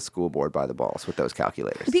Someone it is. had the school board by the balls with those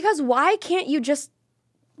calculators. Because why can't you just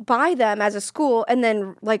buy them as a school and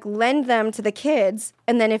then like lend them to the kids,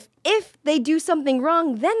 and then if they do something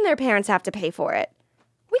wrong, then their parents have to pay for it?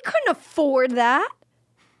 We couldn't afford that.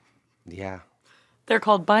 Yeah. They're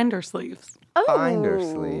called binder sleeves. Oh, Binder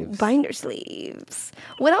sleeves. Binder sleeves.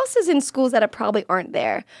 What else is in schools that probably aren't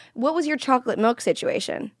there? What was your chocolate milk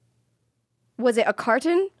situation? Was it a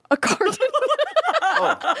carton? A carton?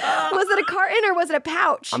 Was it a carton or was it a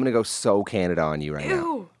pouch? I'm going to go so Canada on you right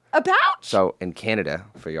now. A pouch? So in Canada,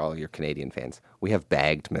 for all your Canadian fans, we have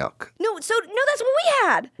bagged milk. No, that's what we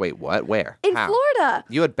had. Wait, what? Where? In How? Florida.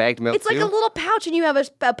 You had bagged milk It's too? like a little pouch, and you have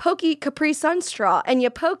a pokey Capri Sun straw, and you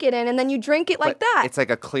poke it in, and then you drink it like But that. It's like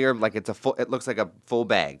a clear, like it's a full. It looks like a full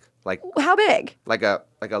bag, like How big?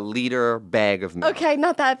 a liter bag of milk. Okay,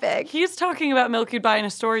 not that big. He's talking about milk you'd buy in a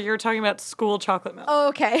store. You're talking about school chocolate milk. Oh,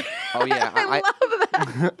 okay. Oh yeah, I love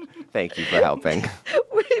that. Thank you for helping.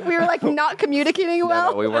 we were like not communicating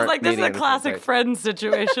well. No, we I was weren't. like, this is meeting a in the same classic place. Friends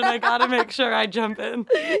situation. I gotta make sure I jump in.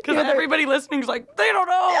 Because everybody listening's like, they don't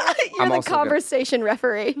know. You're I'm the also good. conversation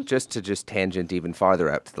referee. Just to tangent even farther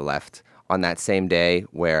out to the left. On that same day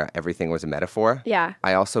where everything was a metaphor, Yeah.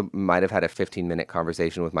 I also might have had a 15-minute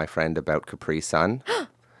conversation with my friend about Capri Sun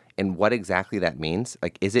and what exactly that means.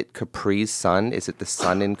 Like, is it Capri's sun? Is it the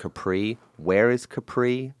sun in Capri? Where is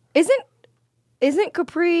Capri? Isn't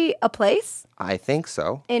Capri a place I think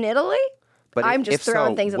so. in Italy? But I'm just if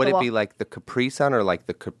throwing so, things at would the it wall. be like the Capri Sun or like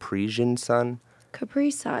the Caprisian sun?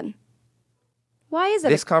 Capri Sun. Why is it?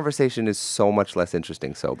 This conversation is so much less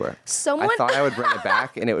interesting sober. Someone. I thought I would bring it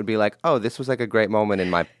back, and it would be like, "Oh, this was like a great moment in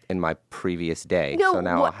my previous day." No, so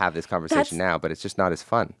now what- I'll have this conversation now, but it's just not as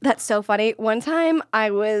fun. That's so funny. One time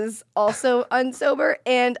I was also unsober,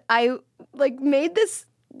 and I like made this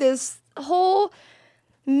whole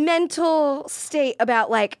mental state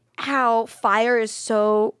about like how fire is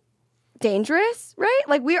so dangerous, right?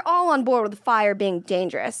 Like we're all on board with fire being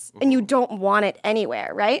dangerous, and you don't want it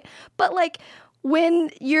anywhere, right? But like when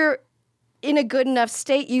you're in a good enough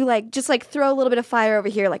state, you like just like throw a little bit of fire over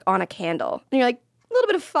here, like on a candle, and you're like, a little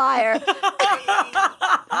bit of fire.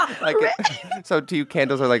 So to you,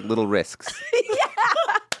 candles are like little risks.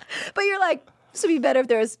 But you're like, this would be better if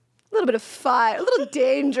there was a little bit of fire, a little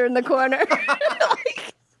danger in the corner.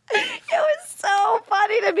 Like, it was so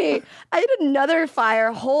funny to me. I had another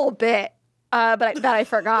fire whole bit, that I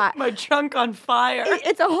forgot. My trunk on fire.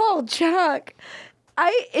 It's a whole chunk.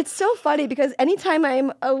 It's so funny because anytime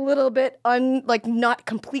I'm a little bit not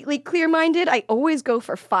completely clear-minded, I always go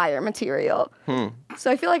for fire material. So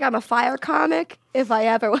I feel like I'm a fire comic if I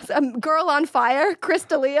ever was. A girl on fire, Chris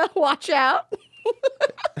D'Elia, watch out.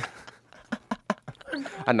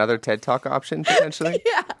 Another TED Talk option, potentially?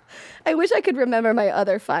 Yeah. I wish I could remember my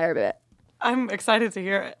other fire bit. I'm excited to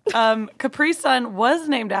hear it. Capri Sun was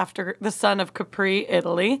named after the son of Capri,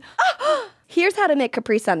 Italy. Here's how to make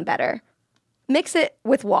Capri Sun better. Mix it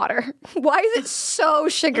with water. Why is it so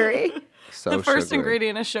sugary? So The first sugary.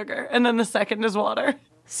 ingredient is sugar, and then the second is water.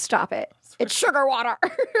 Stop it. It's sugar water.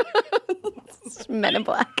 It's Men in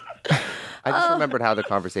Black. I just remembered how the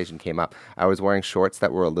conversation came up. I was wearing shorts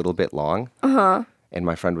that were a little bit long. And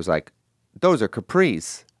my friend was like, those are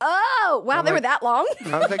capris. Oh, wow, they were that long?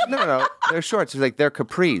 I was like, no, they're shorts. She's like, they're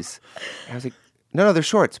capris. And I was like, no, they're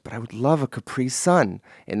shorts, but I would love a Capri Sun.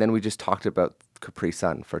 And then we just talked about Capri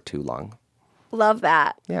Sun for too long. Love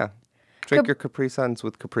that. Yeah. Drink your Capri Suns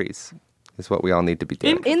with capris is what we all need to be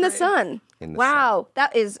doing. In the sun. In the wow,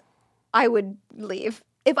 that is, I would leave.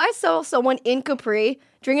 If I saw someone in Capri,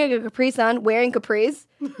 drinking a Capri Sun, wearing capris,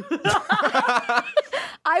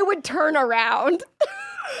 I would turn around.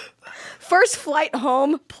 First flight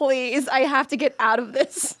home, please. I have to get out of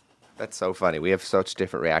this. That's so funny. We have such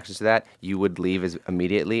different reactions to that. You would leave as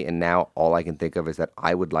immediately, and now all I can think of is that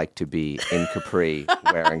I would like to be in Capri,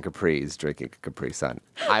 wearing capris, drinking a Capri Sun.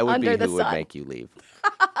 I would Under be the who would sun. make you leave.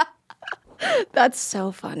 That's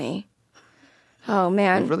so funny. Oh,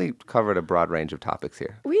 man. We've really covered a broad range of topics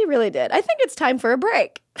here. We really did. I think it's time for a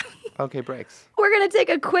break. Okay, breaks. We're going to take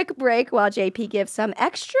a quick break while JP gives some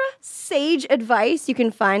extra sage advice you can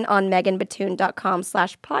find on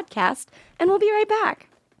meganbatoon.com/podcast, and we'll be right back.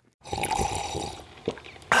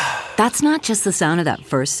 That's not just the sound of that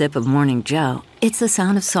first sip of Morning Joe. It's the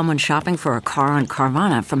sound of someone shopping for a car on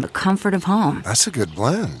Carvana from the comfort of home. That's a good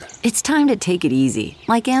blend. It's time to take it easy,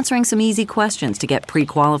 like answering some easy questions to get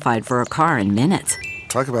pre-qualified for a car in minutes.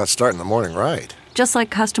 Talk about starting the morning right. Just like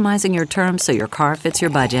customizing your terms so your car fits your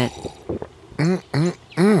budget.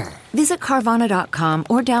 Visit Carvana.com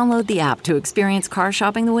or download the app to experience car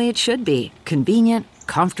shopping the way it should be. Convenient,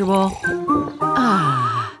 comfortable.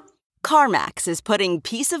 CarMax is putting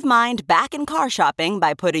peace of mind back in car shopping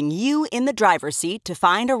by putting you in the driver's seat to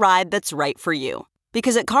find a ride that's right for you.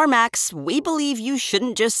 Because at CarMax, we believe you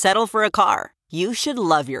shouldn't just settle for a car. You should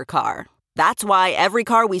love your car. That's why every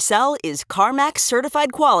car we sell is CarMax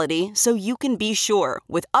certified quality, so you can be sure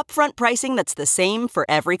with upfront pricing that's the same for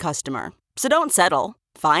every customer. So don't settle.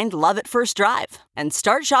 Find love at first drive and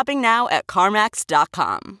start shopping now at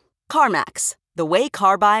CarMax.com. CarMax, the way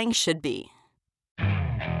car buying should be.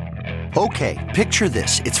 Okay, picture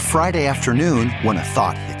this. It's Friday afternoon when a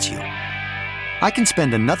thought hits you. I can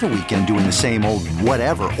spend another weekend doing the same old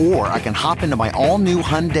whatever, or I can hop into my all-new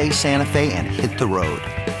Hyundai Santa Fe and hit the road.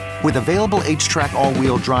 With available H-Track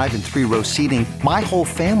all-wheel drive and 3-row seating, my whole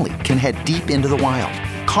family can head deep into the wild.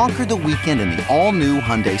 Conquer the weekend in the all-new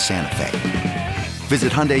Hyundai Santa Fe.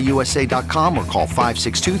 Visit HyundaiUSA.com or call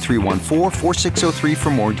 562-314-4603 for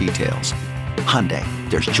more details. Hyundai,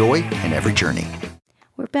 there's joy in every journey.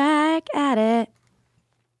 We're back at it.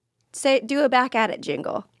 Do a back at it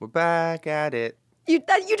jingle. We're back at it. You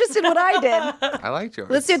just did what I did. I liked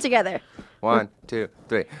yours. Let's do it together. 1, 2,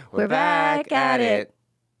 3. We're back at it.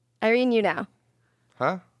 Irene, you now.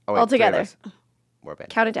 Huh? Oh, wait, all together. Three of us. We're back.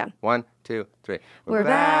 Count it down. 1, 2, 3. We're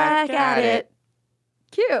back at it.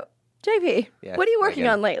 Cute. JP, Yes, what are you working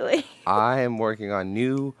Megan. on lately? I am working on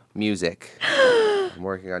new music. I'm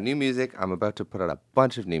working on new music. I'm about to put out a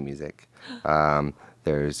bunch of new music.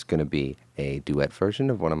 There's going to be a duet version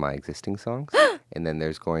of one of my existing songs. And then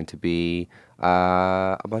there's going to be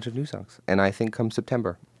a bunch of new songs. And I think come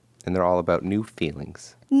September. And they're all about new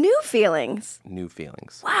feelings. New feelings. New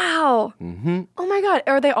feelings. Wow. Mm-hmm. Oh my God.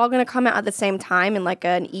 Are they all going to come out at the same time in like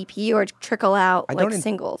an EP or trickle out I like don't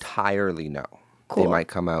singles? entirely know. Cool. They might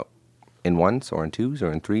come out in ones or in twos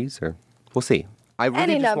or in threes, or we'll see. I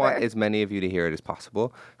really just want as many of you to hear it as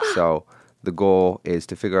possible. So the goal is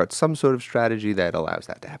to figure out some sort of strategy that allows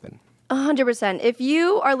that to happen. 100%. If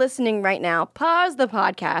you are listening right now, pause the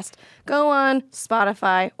podcast, go on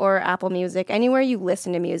Spotify or Apple Music, anywhere you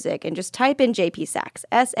listen to music, and just type in JP Saxe,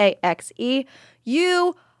 S-A-X-E.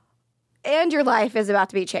 You and your life is about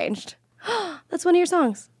to be changed. That's one of your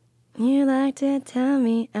songs. You like to tell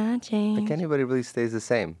me I changed. Like anybody really stays the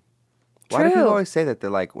same. Why do people always say that? They're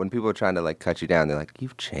like, when people are trying to like cut you down, they're like,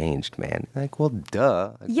 you've changed, man. Like, well,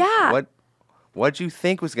 duh. Like, yeah. What'd you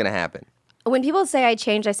think was going to happen? When people say I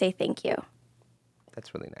changed, I say thank you.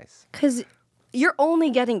 That's really nice. Because you're only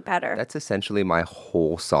getting better. That's essentially my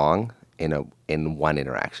whole song in one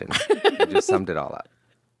interaction. You just summed it all up.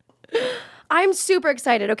 I'm super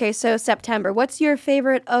excited. Okay, so September. What's your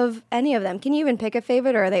favorite of any of them? Can you even pick a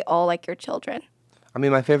favorite, or are they all like your children? I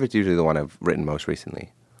mean, my favorite's usually the one I've written most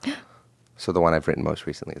recently. So the one I've written most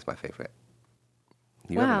recently is my favorite.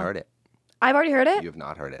 You haven't heard it. I've already heard it? You have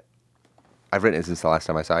not heard it. I've written it since the last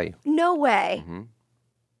time I saw you. No way. Mm-hmm.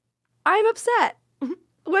 I'm upset.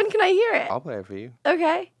 When can I hear it? I'll play it for you.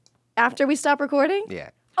 Okay. After we stop recording? Yeah.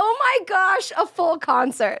 Oh my gosh, a full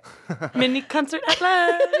concert. Mini concert at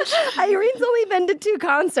lunch. Irene's only been to 2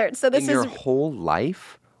 concerts, so this In your whole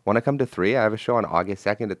life? Want to come to 3? I have a show on August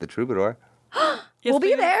 2nd at the Troubadour. We'll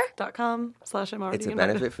be there. .com/MRD It's a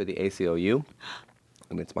benefit for the ACLU.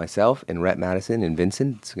 And it's myself and Rhett Madison and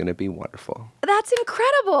Vincent. It's going to be wonderful. That's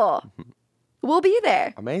incredible. We'll be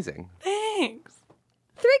there. Amazing. Thanks.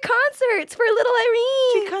 3 concerts for little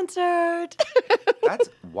Irene. 2 concert. That's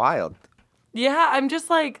wild. Yeah, I'm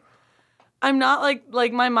just like, I'm not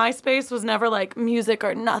like my MySpace was never like music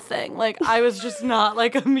or nothing. Like I was just not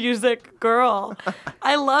like a music girl.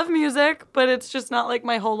 I love music, but it's just not like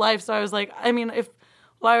my whole life. So I was like, I mean,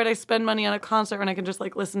 why would I spend money on a concert when I can just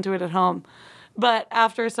like listen to it at home? But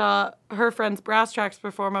after I saw her friends Brass Tracks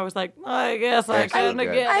perform, I was like, I guess I can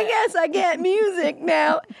again. I guess I get music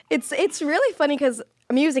now. It's really funny because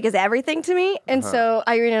music is everything to me, and so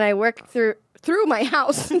Irene and I work through my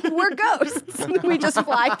house. We're ghosts. We just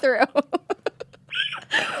fly through.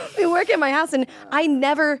 We work at my house, and I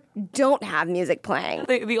never don't have music playing.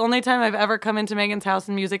 The only time I've ever come into Megan's house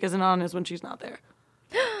and music isn't on is when she's not there.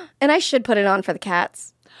 And I should put it on for the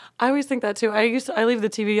cats. I always think that too. I leave the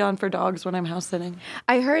TV on for dogs when I'm house sitting.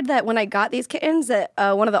 I heard that when I got these kittens, that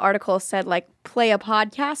one of the articles said like play a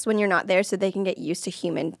podcast when you're not there so they can get used to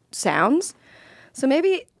human sounds. So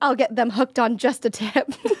maybe I'll get them hooked on Just a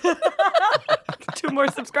Tip. 2 more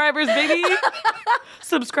subscribers, baby.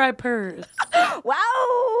 Subscribe purrs.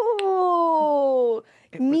 Wow.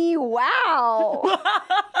 Me wow.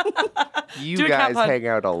 You guys hang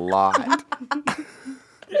out a lot.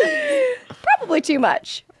 Probably too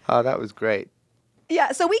much. Oh, that was great.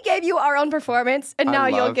 Yeah, so we gave you our own performance, and now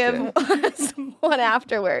you'll give us one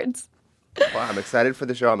afterwards. Well, I'm excited for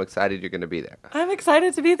the show. I'm excited you're going to be there. I'm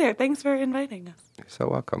excited to be there. Thanks for inviting us. You're so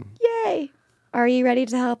welcome. Yay. Okay. Are you ready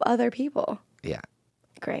to help other people? Yeah.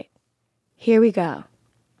 Great. Here we go.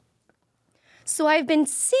 So I've been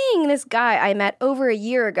seeing this guy I met over a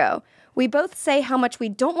year ago. We both say how much we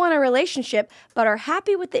don't want a relationship, but are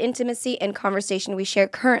happy with the intimacy and conversation we share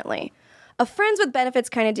currently. A friends with benefits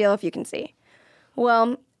kind of deal, if you can see.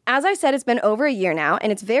 Well, as I said, it's been over a year now,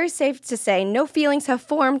 and it's very safe to say no feelings have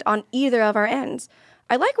formed on either of our ends.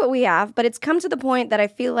 I like what we have, but it's come to the point that I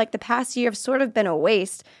feel like the past year have sort of been a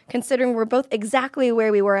waste, considering we're both exactly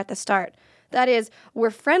where we were at the start. That is, we're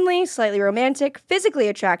friendly, slightly romantic, physically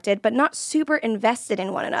attracted, but not super invested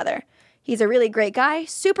in one another. He's a really great guy,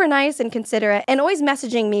 super nice and considerate, and always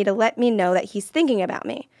messaging me to let me know that he's thinking about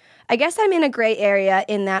me. I guess I'm in a gray area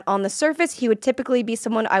in that on the surface he would typically be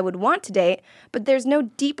someone I would want to date, but there's no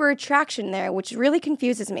deeper attraction there, which really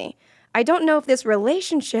confuses me. I don't know if this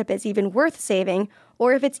relationship is even worth saving,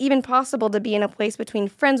 or if it's even possible to be in a place between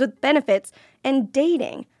friends with benefits and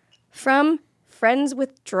dating. From Friends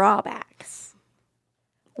with Drawbacks.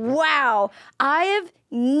 Wow, I have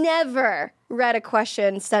never read a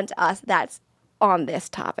question sent to us that's on this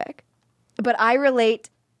topic. But I relate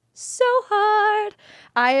so hard.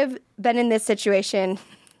 I have been in this situation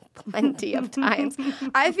plenty of times.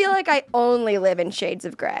 I feel like I only live in shades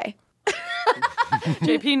of gray.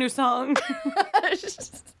 JP, new song.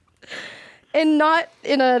 And not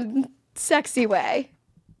in a sexy way.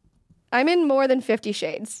 I'm in more than 50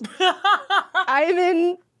 shades. I'm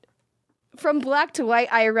in, from black to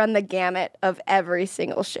white, I run the gamut of every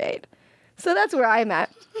single shade. So that's where I'm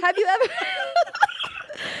at. Have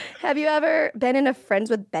you ever been in a friends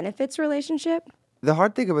with benefits relationship? The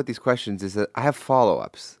hard thing about these questions is that I have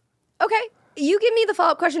follow-ups. Okay. You give me the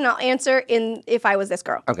follow-up question and I'll answer if I was this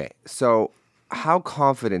girl. Okay, so how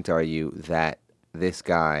confident are you that this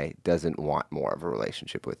guy doesn't want more of a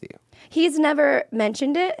relationship with you? He's never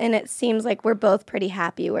mentioned it, and it seems like we're both pretty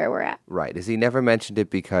happy where we're at. Right. Has he never mentioned it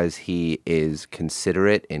because he is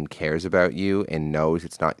considerate and cares about you and knows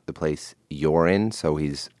it's not the place you're in, so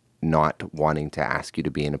he's not wanting to ask you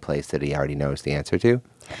to be in a place that he already knows the answer to?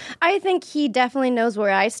 I think he definitely knows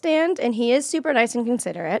where I stand, and he is super nice and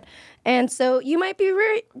considerate. And so you might be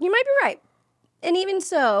right. And even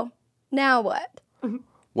so, now what?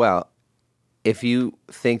 Well, if you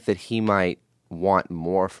think that he might want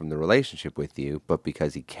more from the relationship with you, but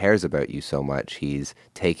because he cares about you so much, he's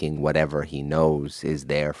taking whatever he knows is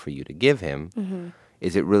there for you to give him,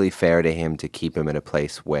 is it really fair to him to keep him in a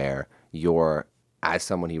place where you're, as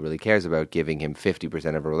someone he really cares about, giving him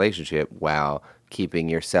 50% of a relationship while keeping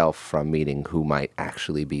yourself from meeting who might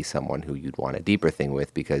actually be someone who you'd want a deeper thing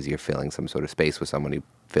with because you're filling some sort of space with someone who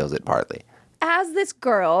fills it partly? As this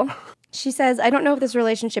girl, she says, I don't know if this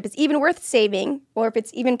relationship is even worth saving or if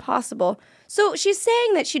it's even possible. So she's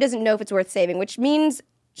saying that she doesn't know if it's worth saving, which means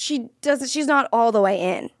she's not all the way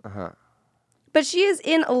in. But she is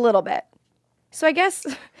in a little bit. So I guess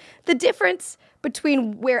the difference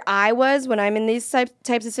between where I was when I'm in these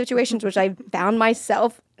types of situations, which I found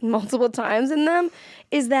myself multiple times in them,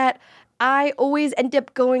 is that I always end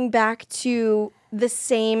up going back to the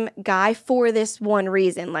same guy for this one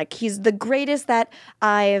reason. Like, he's the greatest that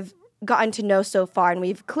I've gotten to know so far, and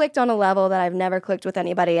we've clicked on a level that I've never clicked with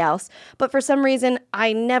anybody else. But for some reason,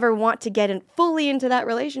 I never want to get fully into that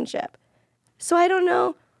relationship. So I don't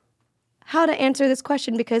know how to answer this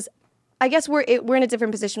question, because I guess we're in a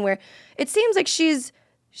different position where it seems like she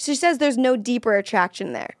says there's no deeper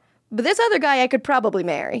attraction there. But this other guy I could probably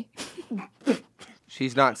marry.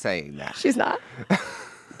 She's not saying that. She's not.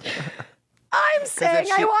 I'm saying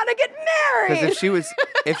I want to get married. Because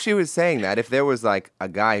if she was saying that, if there was like a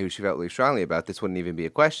guy who she felt really strongly about, this wouldn't even be a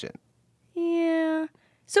question. Yeah.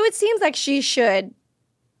 So it seems like she should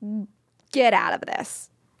get out of this.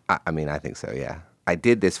 I mean, I think so, yeah. I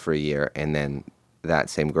did this for a year, and then that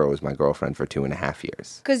same girl was my girlfriend for 2.5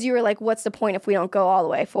 years. Because you were like, what's the point if we don't go all the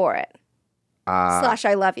way for it? /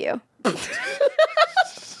 I love you.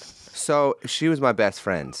 So she was my best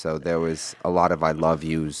friend, so there was a lot of I love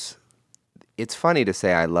yous. It's funny to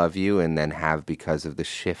say I love you and then have, because of the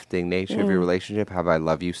shifting nature of your relationship, have I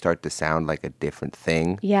love you start to sound like a different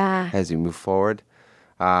thing as you move forward.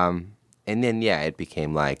 And then, it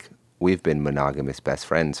became like we've been monogamous best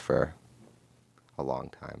friends for a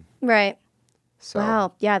long time. Right. So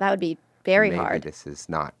wow. Yeah, that would be very hard. This is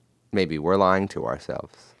not. Maybe we're lying to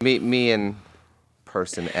ourselves. Me and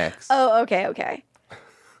person X. Oh, okay.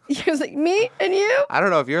 You're like, me and you? I don't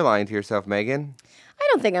know if you're lying to yourself, Megan. I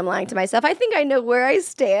don't think I'm lying to myself. I think I know where I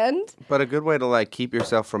stand. But a good way to like keep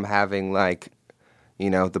yourself from having like,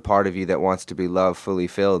 the part of you that wants to be loved fully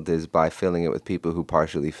filled is by filling it with people who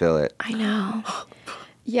partially fill it. I know.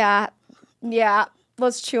 Yeah.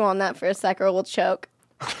 Let's chew on that for a sec or we'll choke.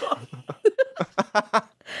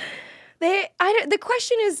 The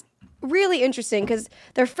question is really interesting because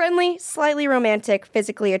they're friendly, slightly romantic,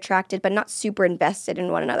 physically attracted, but not super invested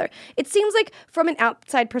in one another. It seems like from an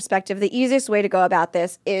outside perspective, the easiest way to go about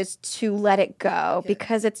this is to let it go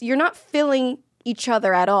because you're not filling each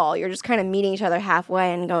other at all. You're just kind of meeting each other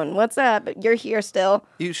halfway and going, what's up? You're here still.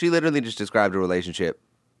 She literally just described a relationship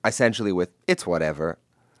essentially with, it's whatever.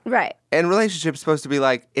 Right. And relationship's supposed to be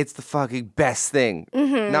like, it's the fucking best thing.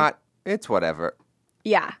 Not, it's whatever.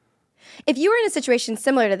 Yeah. If you were in a situation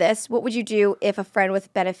similar to this, what would you do if a friend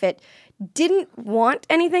with benefit didn't want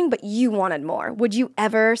anything, but you wanted more? Would you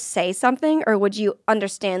ever say something, or would you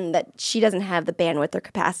understand that she doesn't have the bandwidth or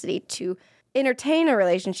capacity to entertain a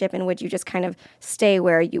relationship, and would you just kind of stay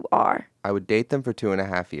where you are? I would date them for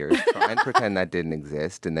 2.5 years, try and pretend that didn't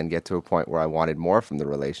exist, and then get to a point where I wanted more from the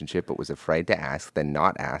relationship, but was afraid to ask, then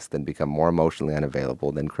not ask, then become more emotionally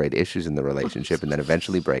unavailable, then create issues in the relationship, and then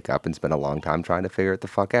eventually break up and spend a long time trying to figure it the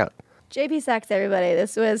fuck out. JP Saxe, everybody.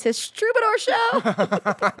 This was his Troubadour show.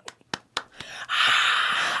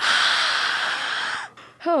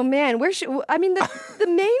 Oh, man. The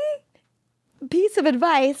main piece of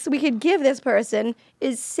advice we could give this person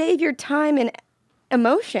is save your time and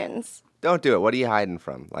emotions. Don't do it. What are you hiding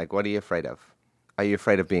from? Like, what are you afraid of? Are you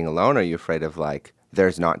afraid of being alone? Are you afraid of, like,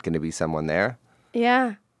 there's not going to be someone there?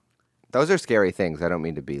 Yeah. Those are scary things. I don't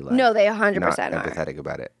mean to be, like, no, they 100% not are. empathetic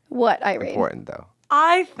about it. What, Irene? Important, though.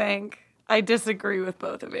 I think I disagree with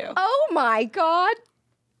both of you. Oh, my God.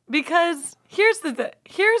 Because here's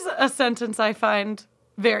a sentence I find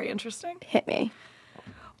very interesting. Hit me.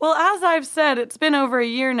 Well, as I've said, it's been over a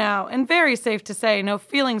year now, and very safe to say no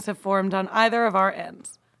feelings have formed on either of our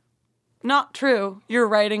ends. Not true. You're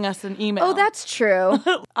writing us an email. Oh, that's true.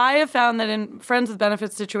 I have found that in friends with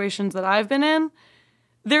benefits situations that I've been in,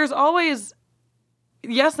 there's always,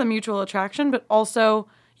 yes, a mutual attraction, but also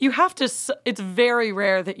you have to, it's very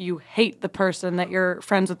rare that you hate the person that you're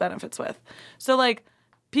friends with benefits with. So, like,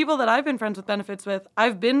 people that I've been friends with benefits with,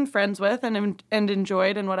 I've been friends with and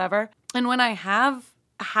enjoyed and whatever. And when I have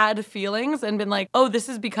had feelings and been like, oh, this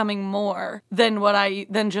is becoming more than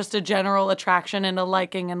than just a general attraction and a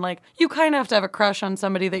liking, and like, you kind of have to have a crush on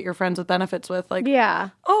somebody that you're friends with benefits with. Like, yeah.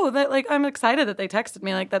 Oh, that, like, I'm excited that they texted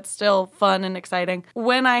me. Like, that's still fun and exciting.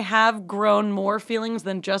 When I have grown more feelings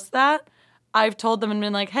than just that, I've told them and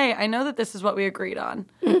been like, hey, I know that this is what we agreed on,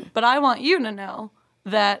 but I want you to know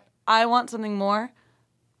that I want something more.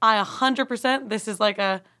 I 100%, this is like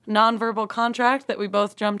a nonverbal contract that we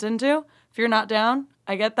both jumped into. If you're not down,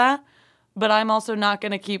 I get that. But I'm also not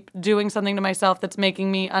going to keep doing something to myself that's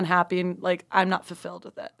making me unhappy and, like, I'm not fulfilled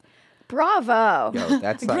with it. Bravo. Yo,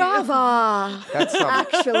 that's like, Bravo. That's some,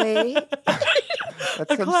 actually.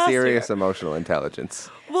 That's some serious emotional intelligence.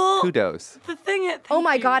 Well, kudos. The thing oh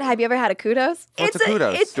my God, have you ever had a kudos? What's a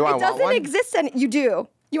kudos? Do I want doesn't one? exist you do.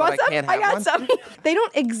 You want some? I got some. They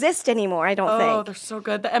don't exist anymore, I don't think. Oh, they're so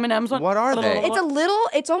good. The M&M's one. What are they?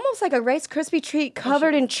 It's almost like a Rice Krispie treat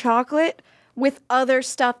covered in chocolate with other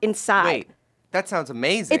stuff inside. Wait, that sounds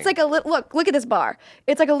amazing. It's like a little, look at this bar.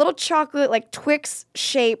 It's like a little chocolate, like Twix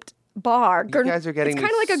shaped bar. You guys are getting me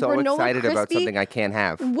kind of like a so granola excited crispy. about something I can't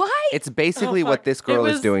have. Why? It's basically what this girl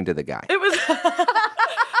is doing to the guy.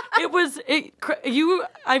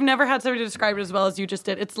 I've never had somebody describe it as well as you just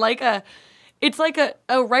did. It's like a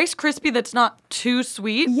Rice Krispie that's not too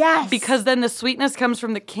sweet. Yes. Because then the sweetness comes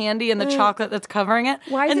from the candy and the chocolate that's covering it.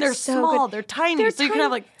 Why is and it they're so small. good? They're tiny. They're so you can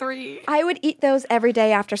have like 3. I would eat those every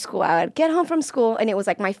day after school. I would get home from school and it was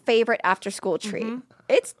like my favorite after school treat. Mm-hmm.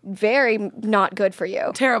 It's very not good for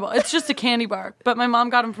you. Terrible. It's just a candy bar. But my mom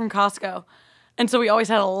got them from Costco. And so we always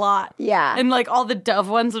had a lot. Yeah. And like all the Dove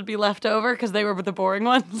ones would be left over because they were the boring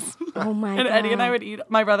ones. Oh my and God. Eddie and I would eat,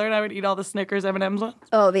 my brother and I would eat all the Snickers M&M's ones.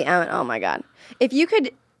 Oh, oh my God. If you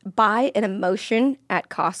could buy an emotion at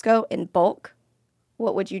Costco in bulk,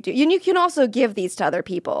 what would you do? You can also give these to other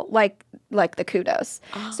people, like the kudos.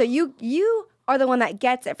 Oh. So you are the one that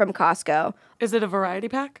gets it from Costco. Is it a variety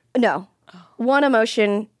pack? No. Oh. One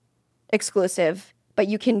emotion exclusive, but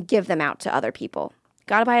you can give them out to other people.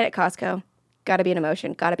 Gotta buy it at Costco. Gotta be an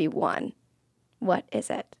emotion. Gotta be one. What is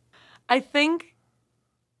it? I think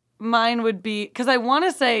mine would be, because I want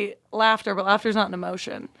to say laughter, but laughter's not an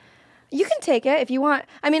emotion. You can take it if you want.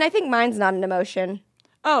 I mean, I think mine's not an emotion.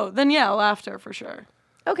 Oh, then yeah, laughter for sure.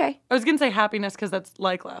 Okay. I was going to say happiness because that's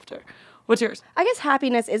like laughter. What's yours? I guess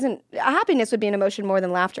happiness would be an emotion more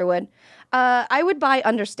than laughter would. I would buy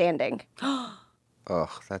understanding.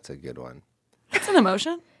 Oh, that's a good one. It's an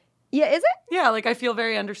emotion. Yeah, is it? Yeah, like I feel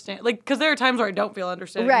very understand. Like, because there are times where I don't feel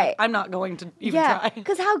understanding. Right. Like, I'm not going to even try.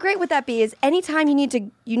 Because how great would that be? Is anytime you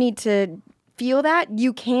need to feel that,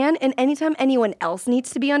 you can. And anytime anyone else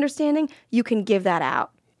needs to be understanding, you can give that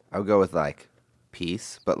out. I would go with like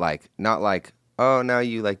peace, but like not like, oh, now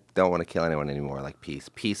you like don't want to kill anyone anymore. Like peace.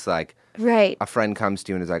 Peace like Right. a friend comes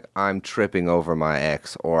to you and is like, I'm tripping over my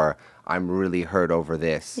ex, or I'm really hurt over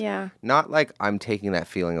this. Yeah. Not like I'm taking that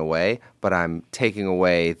feeling away, but I'm taking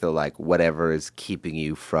away the like whatever is keeping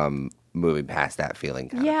you from moving past that feeling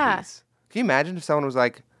kind of peace. Can you imagine if someone was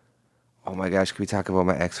like, oh my gosh, can we talk about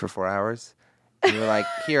my ex for 4 hours? And you're like,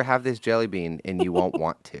 here, have this jelly bean, and you won't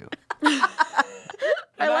want to.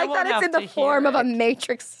 I like that it's in the form of a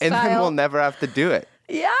Matrix style. And then we'll never have to do it.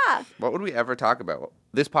 Yeah. What would we ever talk about?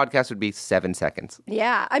 This podcast would be 7 seconds.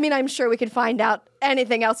 Yeah. I mean, I'm sure we could find out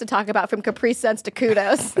anything else to talk about from Capri Suns to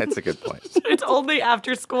Kudos. That's a good point. It's only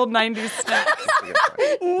after school 90s snacks. That's a good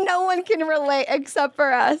point. No one can relate except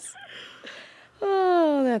for us.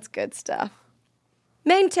 Oh, that's good stuff.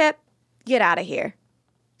 Main tip, get out of here.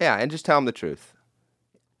 Yeah, and just tell them the truth.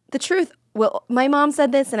 The truth will, my mom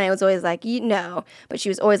said this and I was always like, no, but she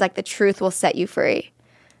was always like, the truth will set you free.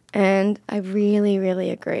 And I really, really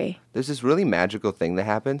agree. There's this really magical thing that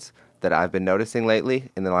happens that I've been noticing lately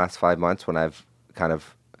in the last 5 months when I've kind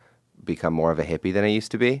of become more of a hippie than I used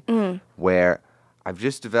to be, where I've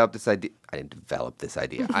just developed this idea. I didn't develop this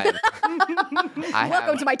idea.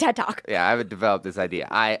 Welcome to my TED Talk. Yeah, I haven't developed this idea.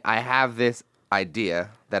 I have this idea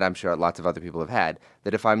that I'm sure lots of other people have had,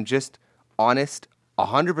 that if I'm just honest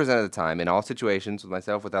 100% of the time in all situations, with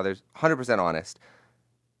myself, with others, 100% honest,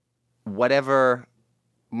 whatever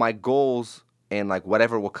my goals and like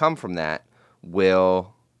whatever will come from that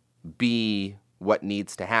will be what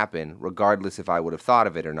needs to happen, regardless if I would have thought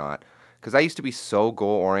of it or not. Because I used to be so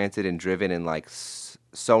goal-oriented and driven and like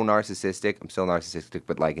so narcissistic. I'm still narcissistic,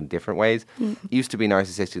 but like in different ways. Used to be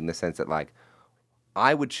narcissistic in the sense that like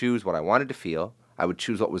I would choose what I wanted to feel. I would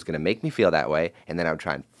choose what was going to make me feel that way, and then I would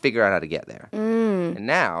try and figure out how to get there. And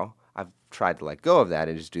now I've tried to let go of that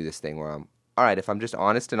and just do this thing where I'm, all right, if I'm just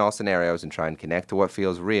honest in all scenarios and try and connect to what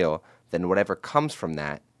feels real, then whatever comes from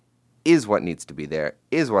that is what needs to be there,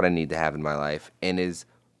 is what I need to have in my life, and is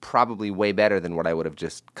probably way better than what I would have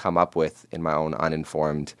just come up with in my own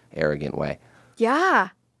uninformed, arrogant way. Yeah,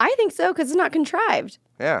 I think so, because it's not contrived.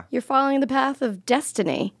 Yeah. You're following the path of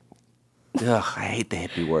destiny. Ugh, I hate the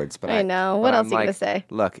hippie words, but I know. What else are you going to say?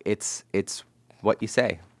 Look, it's what you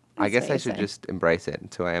say. I guess I should just embrace it.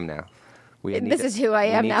 It's who I am now. This is who I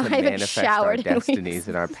am now. I haven't showered in weeks. Our destinies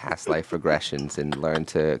and our past life regressions, and learn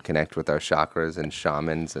to connect with our chakras and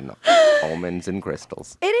shamans and almonds and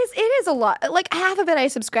crystals. It is a lot. Like half of it I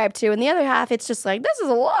subscribe to, and the other half it's just like, this is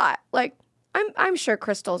a lot. Like I'm sure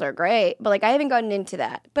crystals are great, but like I haven't gotten into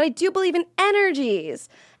that. But I do believe in energies.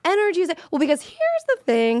 Well, because here's the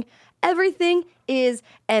thing. Everything is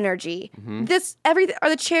energy. Everything, or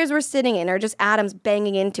the chairs we're sitting in are just atoms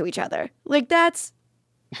banging into each other. Like that's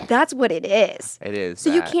what it is. It is.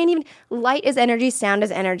 So you can't even, light is energy, sound is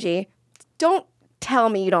energy. Don't tell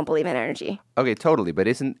me you don't believe in energy. Okay, totally. But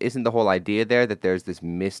isn't the whole idea there that there's this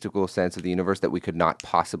mystical sense of the universe that we could not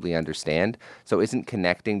possibly understand? So isn't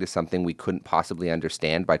connecting to something we couldn't possibly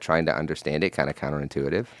understand by trying to understand it kind of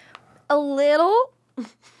counterintuitive? A little.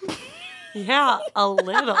 Yeah, a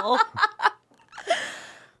little.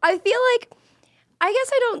 I feel like, I guess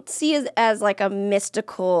I don't see it as like a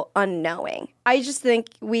mystical unknowing. I just think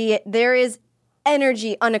there is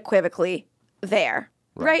energy unequivocally there,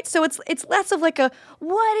 right? So it's less of like a,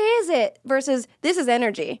 what is it? Versus this is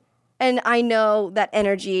energy. And I know that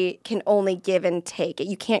energy can only give and take.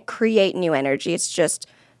 You can't create new energy. It's just,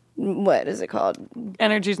 what is it called?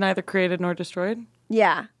 Energy is neither created nor destroyed.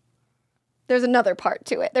 Yeah. There's another part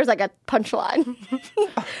to it. There's like a punchline.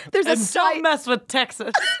 Don't mess with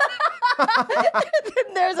Texas.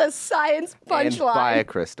 There's a science punchline. And buy a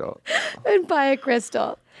crystal. And buy a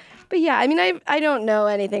crystal. But yeah, I mean, I don't know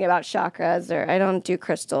anything about chakras, or I don't do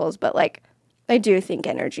crystals, but like I do think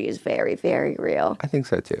energy is very, very real. I think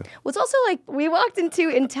so too. Well, it's also like we walked into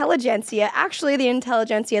intelligentsia, actually the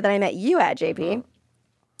intelligentsia that I met you at, JP.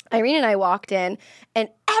 Irene and I walked in, and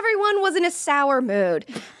everyone was in a sour mood.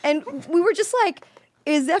 And we were just like,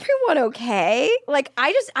 is everyone okay? Like,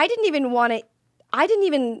 I didn't even want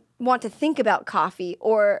to think about coffee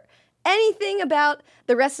or anything about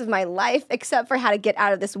the rest of my life except for how to get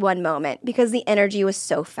out of this one moment, because the energy was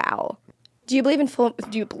so foul. Do you believe in full moons?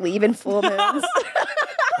 Do you believe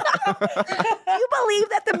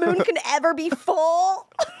that the moon can ever be full?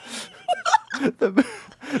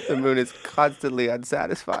 The moon is constantly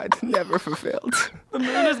unsatisfied, never fulfilled. The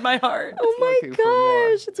moon is my heart. Oh my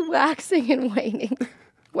gosh, it's waxing and waning.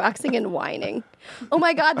 Waxing and whining. Oh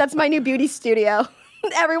my God, that's my new beauty studio.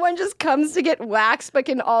 Everyone just comes to get waxed but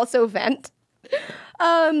can also vent.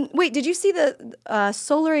 Wait, did you see the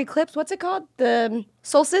solar eclipse? What's it called? The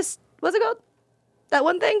solstice? What's it called? That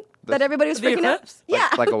one thing that everybody was freaking out? eclipse? Yeah.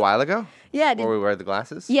 Like a while ago? Yeah. Where we wear the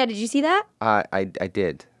glasses? Yeah, did you see that? I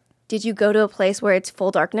did. Did you go to a place where it's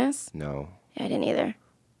full darkness? No. Yeah, I didn't either.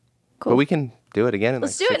 Cool. But we can do it again in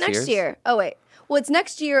Let's like do it 6 next years. year. Oh, wait. Well, it's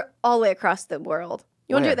next year all the way across the world.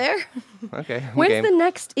 You want to do it Where? there? Okay. I'm When's game. the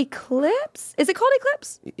next eclipse? Is it called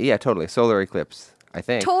eclipse? Yeah, totally. Solar eclipse, I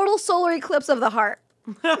think. Total solar eclipse of the heart.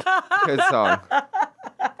 Good song.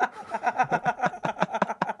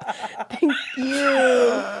 Thank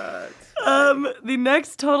you. The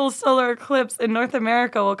next total solar eclipse in North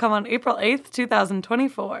America will come on April 8th,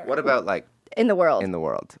 2024. What about like In the world. in the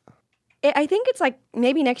world? I think it's like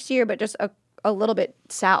maybe next year, but just a little bit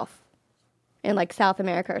south. In like South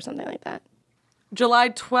America or something like that. July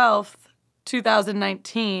 12th,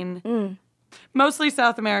 2019. Mostly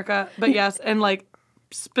South America, but yes, and like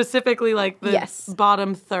specifically like the Yes.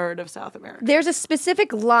 bottom third of South America. There's a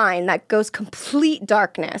specific line that goes complete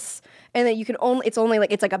darkness, and that you can only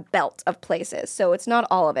it's like a belt of places, so it's not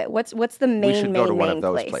all of it. What's the main We should go to one main of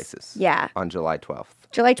those place? places. Yeah, On July 12th.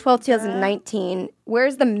 July 12th, 2019.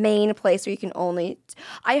 Where's the main place where you can only?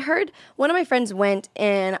 I heard one of my friends went,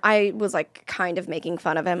 and I was like kind of making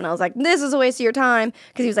fun of him, and I was like, "This is a waste of your time,"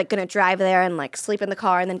 because he was like gonna drive there and like sleep in the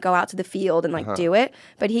car and then go out to the field and like do it.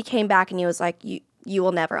 But he came back and he was like, "You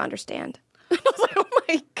will never understand." I was like, "Oh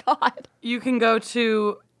my god." You can go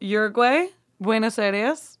to Uruguay, Buenos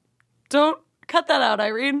Aires. Don't cut that out,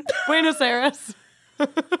 Irene. Buenos Aires.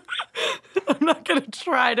 I'm not going to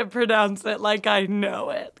try to pronounce it like I know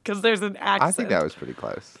it because there's an accent. I think that was pretty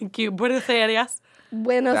close. Thank you. Buenos Aires.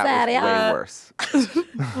 Buenos That was Aires. way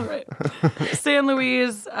worse. All right. San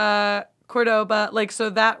Luis, Cordoba. Like, so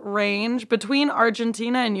that range between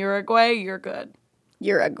Argentina and Uruguay, you're good.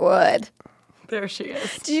 You're a good. There she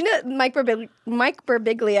is. Did you know Mike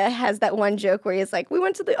Birbiglia has that one joke where he's like, "We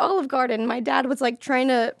went to the Olive Garden. My dad was like trying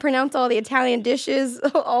to pronounce all the Italian dishes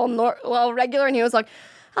all regular, and he was like,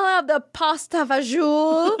 I'll have the pasta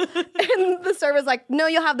fagioli," and the server's like, "No,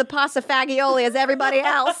 you'll have the pasta fagioli as everybody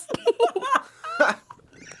else."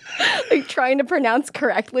 Like trying to pronounce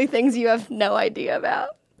correctly things you have no idea about.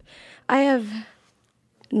 I have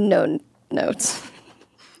no notes.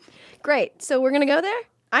 Great. So we're gonna go there.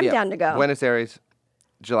 I'm Yeah. down to go. Buenos Aires,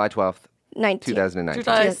 July 12th, 19. 2019.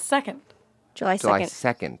 July Yes. 2nd. July 2nd, July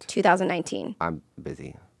 2nd. 2019. I'm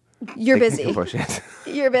busy. You're They busy. can push it.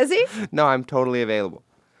 You're busy? No, I'm totally available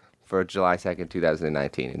for July 2nd,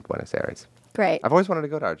 2019 in Buenos Aires. Great. I've always wanted to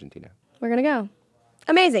go to Argentina. We're going to go.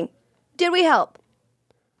 Amazing. Did we help?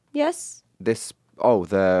 Yes?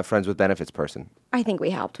 The Friends with Benefits person. I think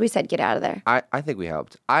we helped. We said get out of there. I think we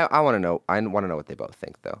helped. I want to know. I want to know what they both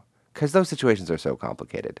think, though. Because those situations are so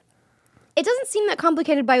complicated. It doesn't seem that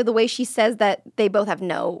complicated by the way she says that they both have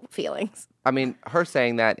no feelings. I mean, her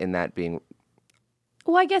saying that and that being...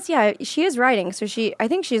 Well, I guess, yeah, she is writing, so I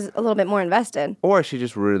think she's a little bit more invested. Or she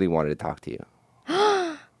just really wanted to talk to you.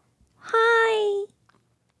 Hi.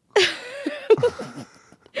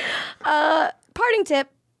 Parting tip,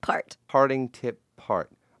 part. Parting tip part.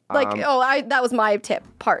 That was my tip,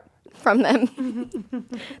 part from them.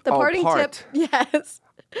 The parting part. tip, yes,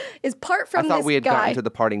 is part from I this thought we had guy. gotten to the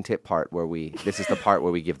parting tip part where this is the part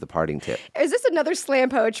where we give the parting tip. Is this another slam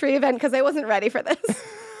poetry event? Because I wasn't ready for this.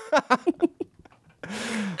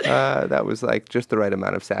 That was like just the right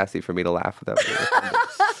amount of sassy for me to laugh without being offended.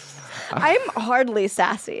 I'm hardly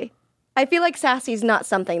sassy. I feel like sassy's not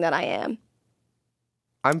something that I am.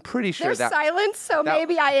 I'm pretty sure There's that... silence, so that-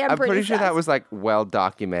 maybe I am I'm pretty sure that sassy. was like well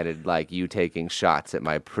documented, like you taking shots at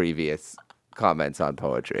my previous comments on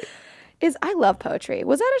poetry. I love poetry.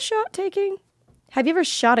 Was that a shot taking? Have you ever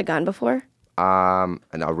shot a gun before? And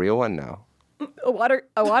a real one, no. A water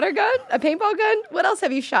gun? A paintball gun? What else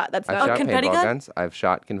have you shot? That's I've not shot confetti paintball gun? guns. I've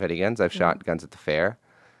shot confetti guns. I've shot guns at the fair.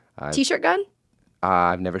 T-shirt gun?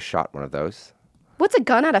 I've never shot one of those. What's a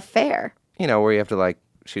gun at a fair? You know, where you have to like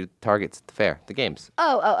shoot targets at the fair, the games.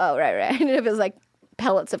 Oh, right. And if it was like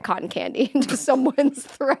pellets of cotton candy into someone's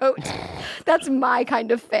throat. That's my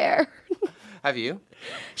kind of fair. Have you?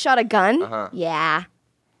 Shot a gun? Uh-huh. Yeah.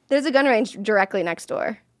 There's a gun range directly next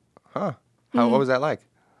door. Huh. What was that like?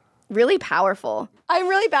 Really powerful. I'm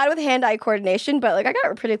really bad with hand-eye coordination, but like I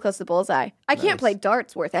got pretty close to bullseye. I can't play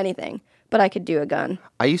darts worth anything, but I could do a gun.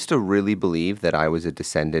 I used to really believe that I was a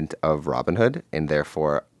descendant of Robin Hood and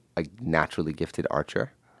therefore a naturally gifted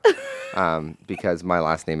archer. Because my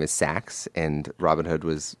last name is Saxe and Robin Hood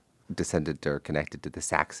was descended or connected to the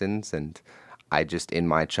Saxons, and I just in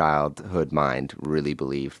my childhood mind really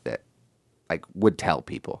believed that, like, would tell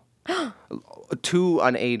people.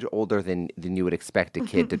 an age older than you would expect a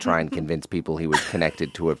kid to try and convince people he was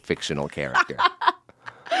connected to a fictional character.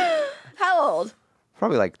 How old?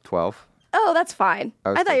 Probably like 12. Oh, that's fine.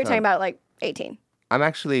 I was I thought you were still talking about like 18. I'm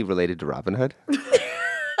actually related to Robin Hood.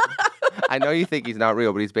 I know you think he's not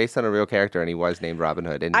real, but he's based on a real character, and he was named Robin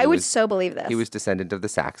Hood. And I would so believe this. He was descendant of the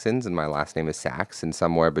Saxons, and my last name is Saxe, and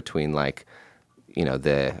somewhere between like,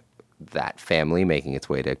 that family making its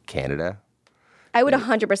way to Canada. I would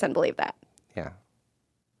 100% believe that. Yeah.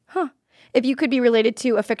 Huh. If you could be related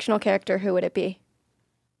to a fictional character, who would it be?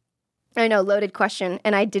 I know, loaded question,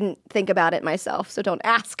 and I didn't think about it myself, so don't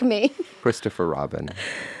ask me. Christopher Robin.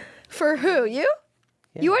 For who? You?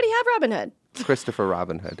 Yeah. You already have Robin Hood. Christopher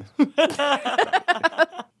Robin Hood.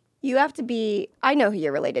 You have to be... I know who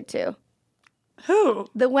you're related to. Who?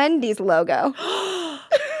 The Wendy's logo.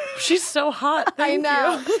 She's so hot. Thank I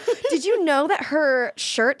know. you. Did you know that her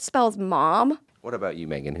shirt spells mom? What about you,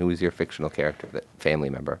 Megan? Who is your fictional character, family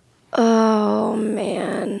member? Oh,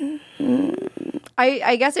 man.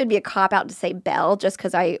 I guess it would be a cop-out to say Belle, just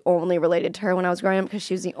because I only related to her when I was growing up, because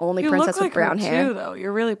she was the only princess with brown hair. You look like her, too, though.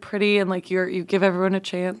 You're really pretty, and like you give everyone a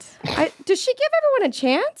chance. Does she give everyone a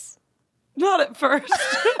chance? Not at first.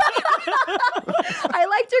 I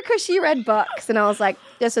liked her because she read books, and I was like,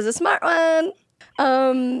 this is a smart one.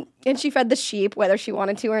 And she fed the sheep, whether she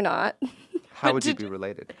wanted to or not. How would you be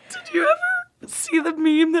related? Did you ever see the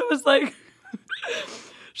meme that was like,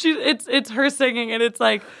 it's her singing, and it's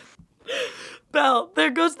like, Belle, there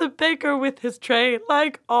goes the baker with his tray,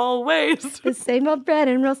 like always. The same old bread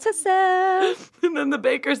and rolls to sell. And then the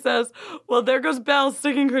baker says, well, there goes Belle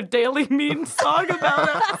singing her daily mean song about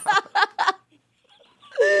us.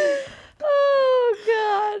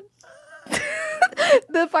 Oh, God.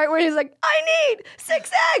 The part where he's like, I need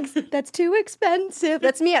 6 eggs. That's too expensive.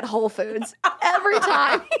 That's me at Whole Foods every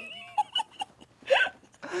time.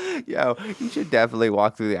 Yo, you should definitely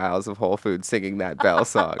walk through the aisles of Whole Foods singing that Belle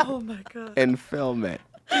song. Oh, my God. And film it.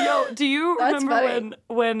 Yo, do you remember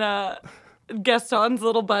when Gaston's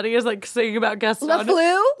little buddy is like singing about Gaston?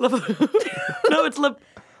 LeFleur? No, it's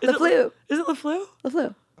LeFleur. Is it LeFleur?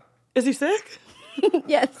 LeFleur. Is he sick?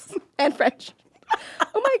 Yes, and French.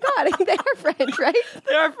 Oh my God, I think they are French, right?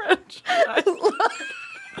 They are French.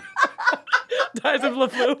 Dies of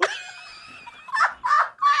LeFleur.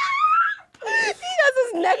 He has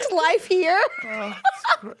his next life here. Oh, that's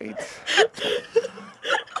great.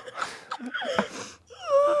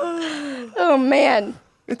 Oh, man.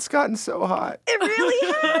 It's gotten so hot. It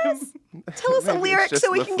really has. Tell us a lyric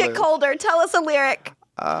so we can get colder. Tell us a lyric.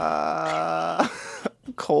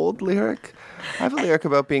 Cold lyric? I have a lyric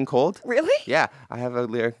about being cold. Really? Yeah. I have a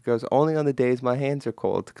lyric that goes, only on the days my hands are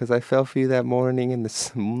cold, because I fell for you that morning in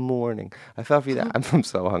the morning. I fell for you that... I'm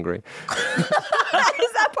so hungry. Is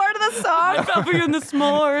that part of the song? I fell for you in the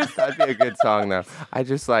s'mores. That'd be a good song, though. I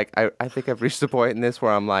just like... I think I've reached a point in this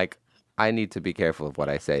where I'm like, I need to be careful of what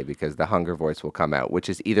I say, because the hunger voice will come out, which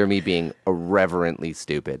is either me being irreverently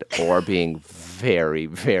stupid or being very,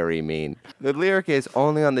 very mean. The lyric is,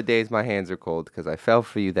 only on the days my hands are cold, because I fell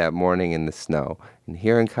for you that morning in the snow. And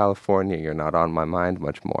here in California, you're not on my mind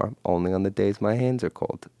much more. Only on the days my hands are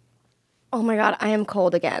cold. Oh my God, I am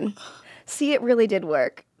cold again. See, it really did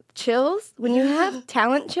work. Chills, when you have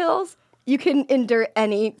talent chills, you can endure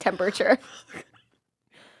any temperature.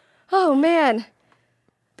 Oh, man.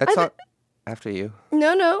 That's not... After you.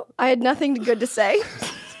 No. I had nothing good to say.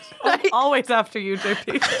 Always after you,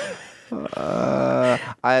 JP.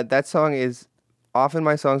 That song is... Often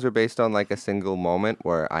my songs are based on like a single moment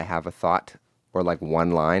where I have a thought or like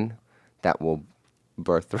one line that will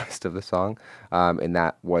birth the rest of the song. And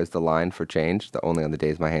that was the line for Change, the Only on the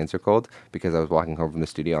Days My Hands Are Cold, because I was walking home from the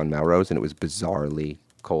studio on Melrose and it was bizarrely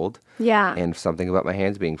cold. Yeah. And something about my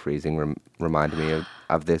hands being freezing reminded me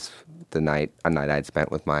of this, a night I'd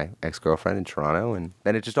spent with my ex-girlfriend in Toronto, and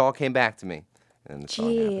then it just all came back to me. And the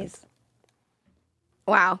song happened.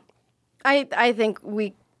 Wow. I think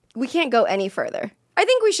we can't go any further. I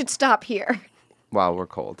think we should stop here. While we're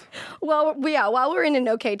cold. Well, yeah, while we're in an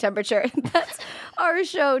okay temperature. That's our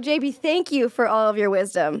show. JB, thank you for all of your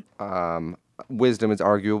wisdom. Wisdom is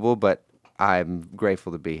arguable, but I'm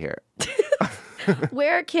grateful to be here.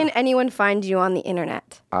 Where can anyone find you on the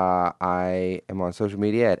internet? I am on social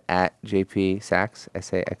media at JP Saxe,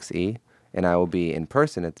 Saxe, and I will be in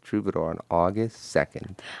person at the Troubadour on August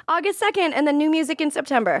 2nd. August 2nd, and then new music in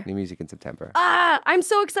September. New music in September. I'm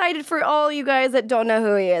so excited for all you guys that don't know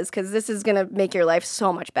who he is, because this is going to make your life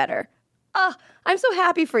so much better. I'm so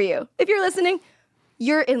happy for you. If you're listening,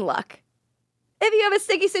 you're in luck. If you have a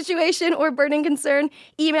sticky situation or burning concern,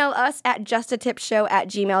 email us at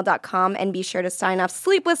justatipshow@gmail.com and be sure to sign off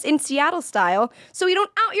Sleepless in Seattle style so we don't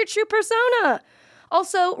out your true persona.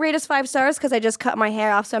 Also, rate us 5 stars because I just cut my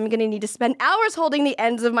hair off, so I'm going to need to spend hours holding the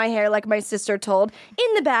ends of my hair like my sister told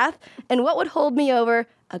in the bath. And what would hold me over?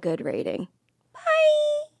 A good rating.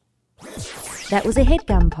 Bye! That was a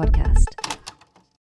HeadGum podcast.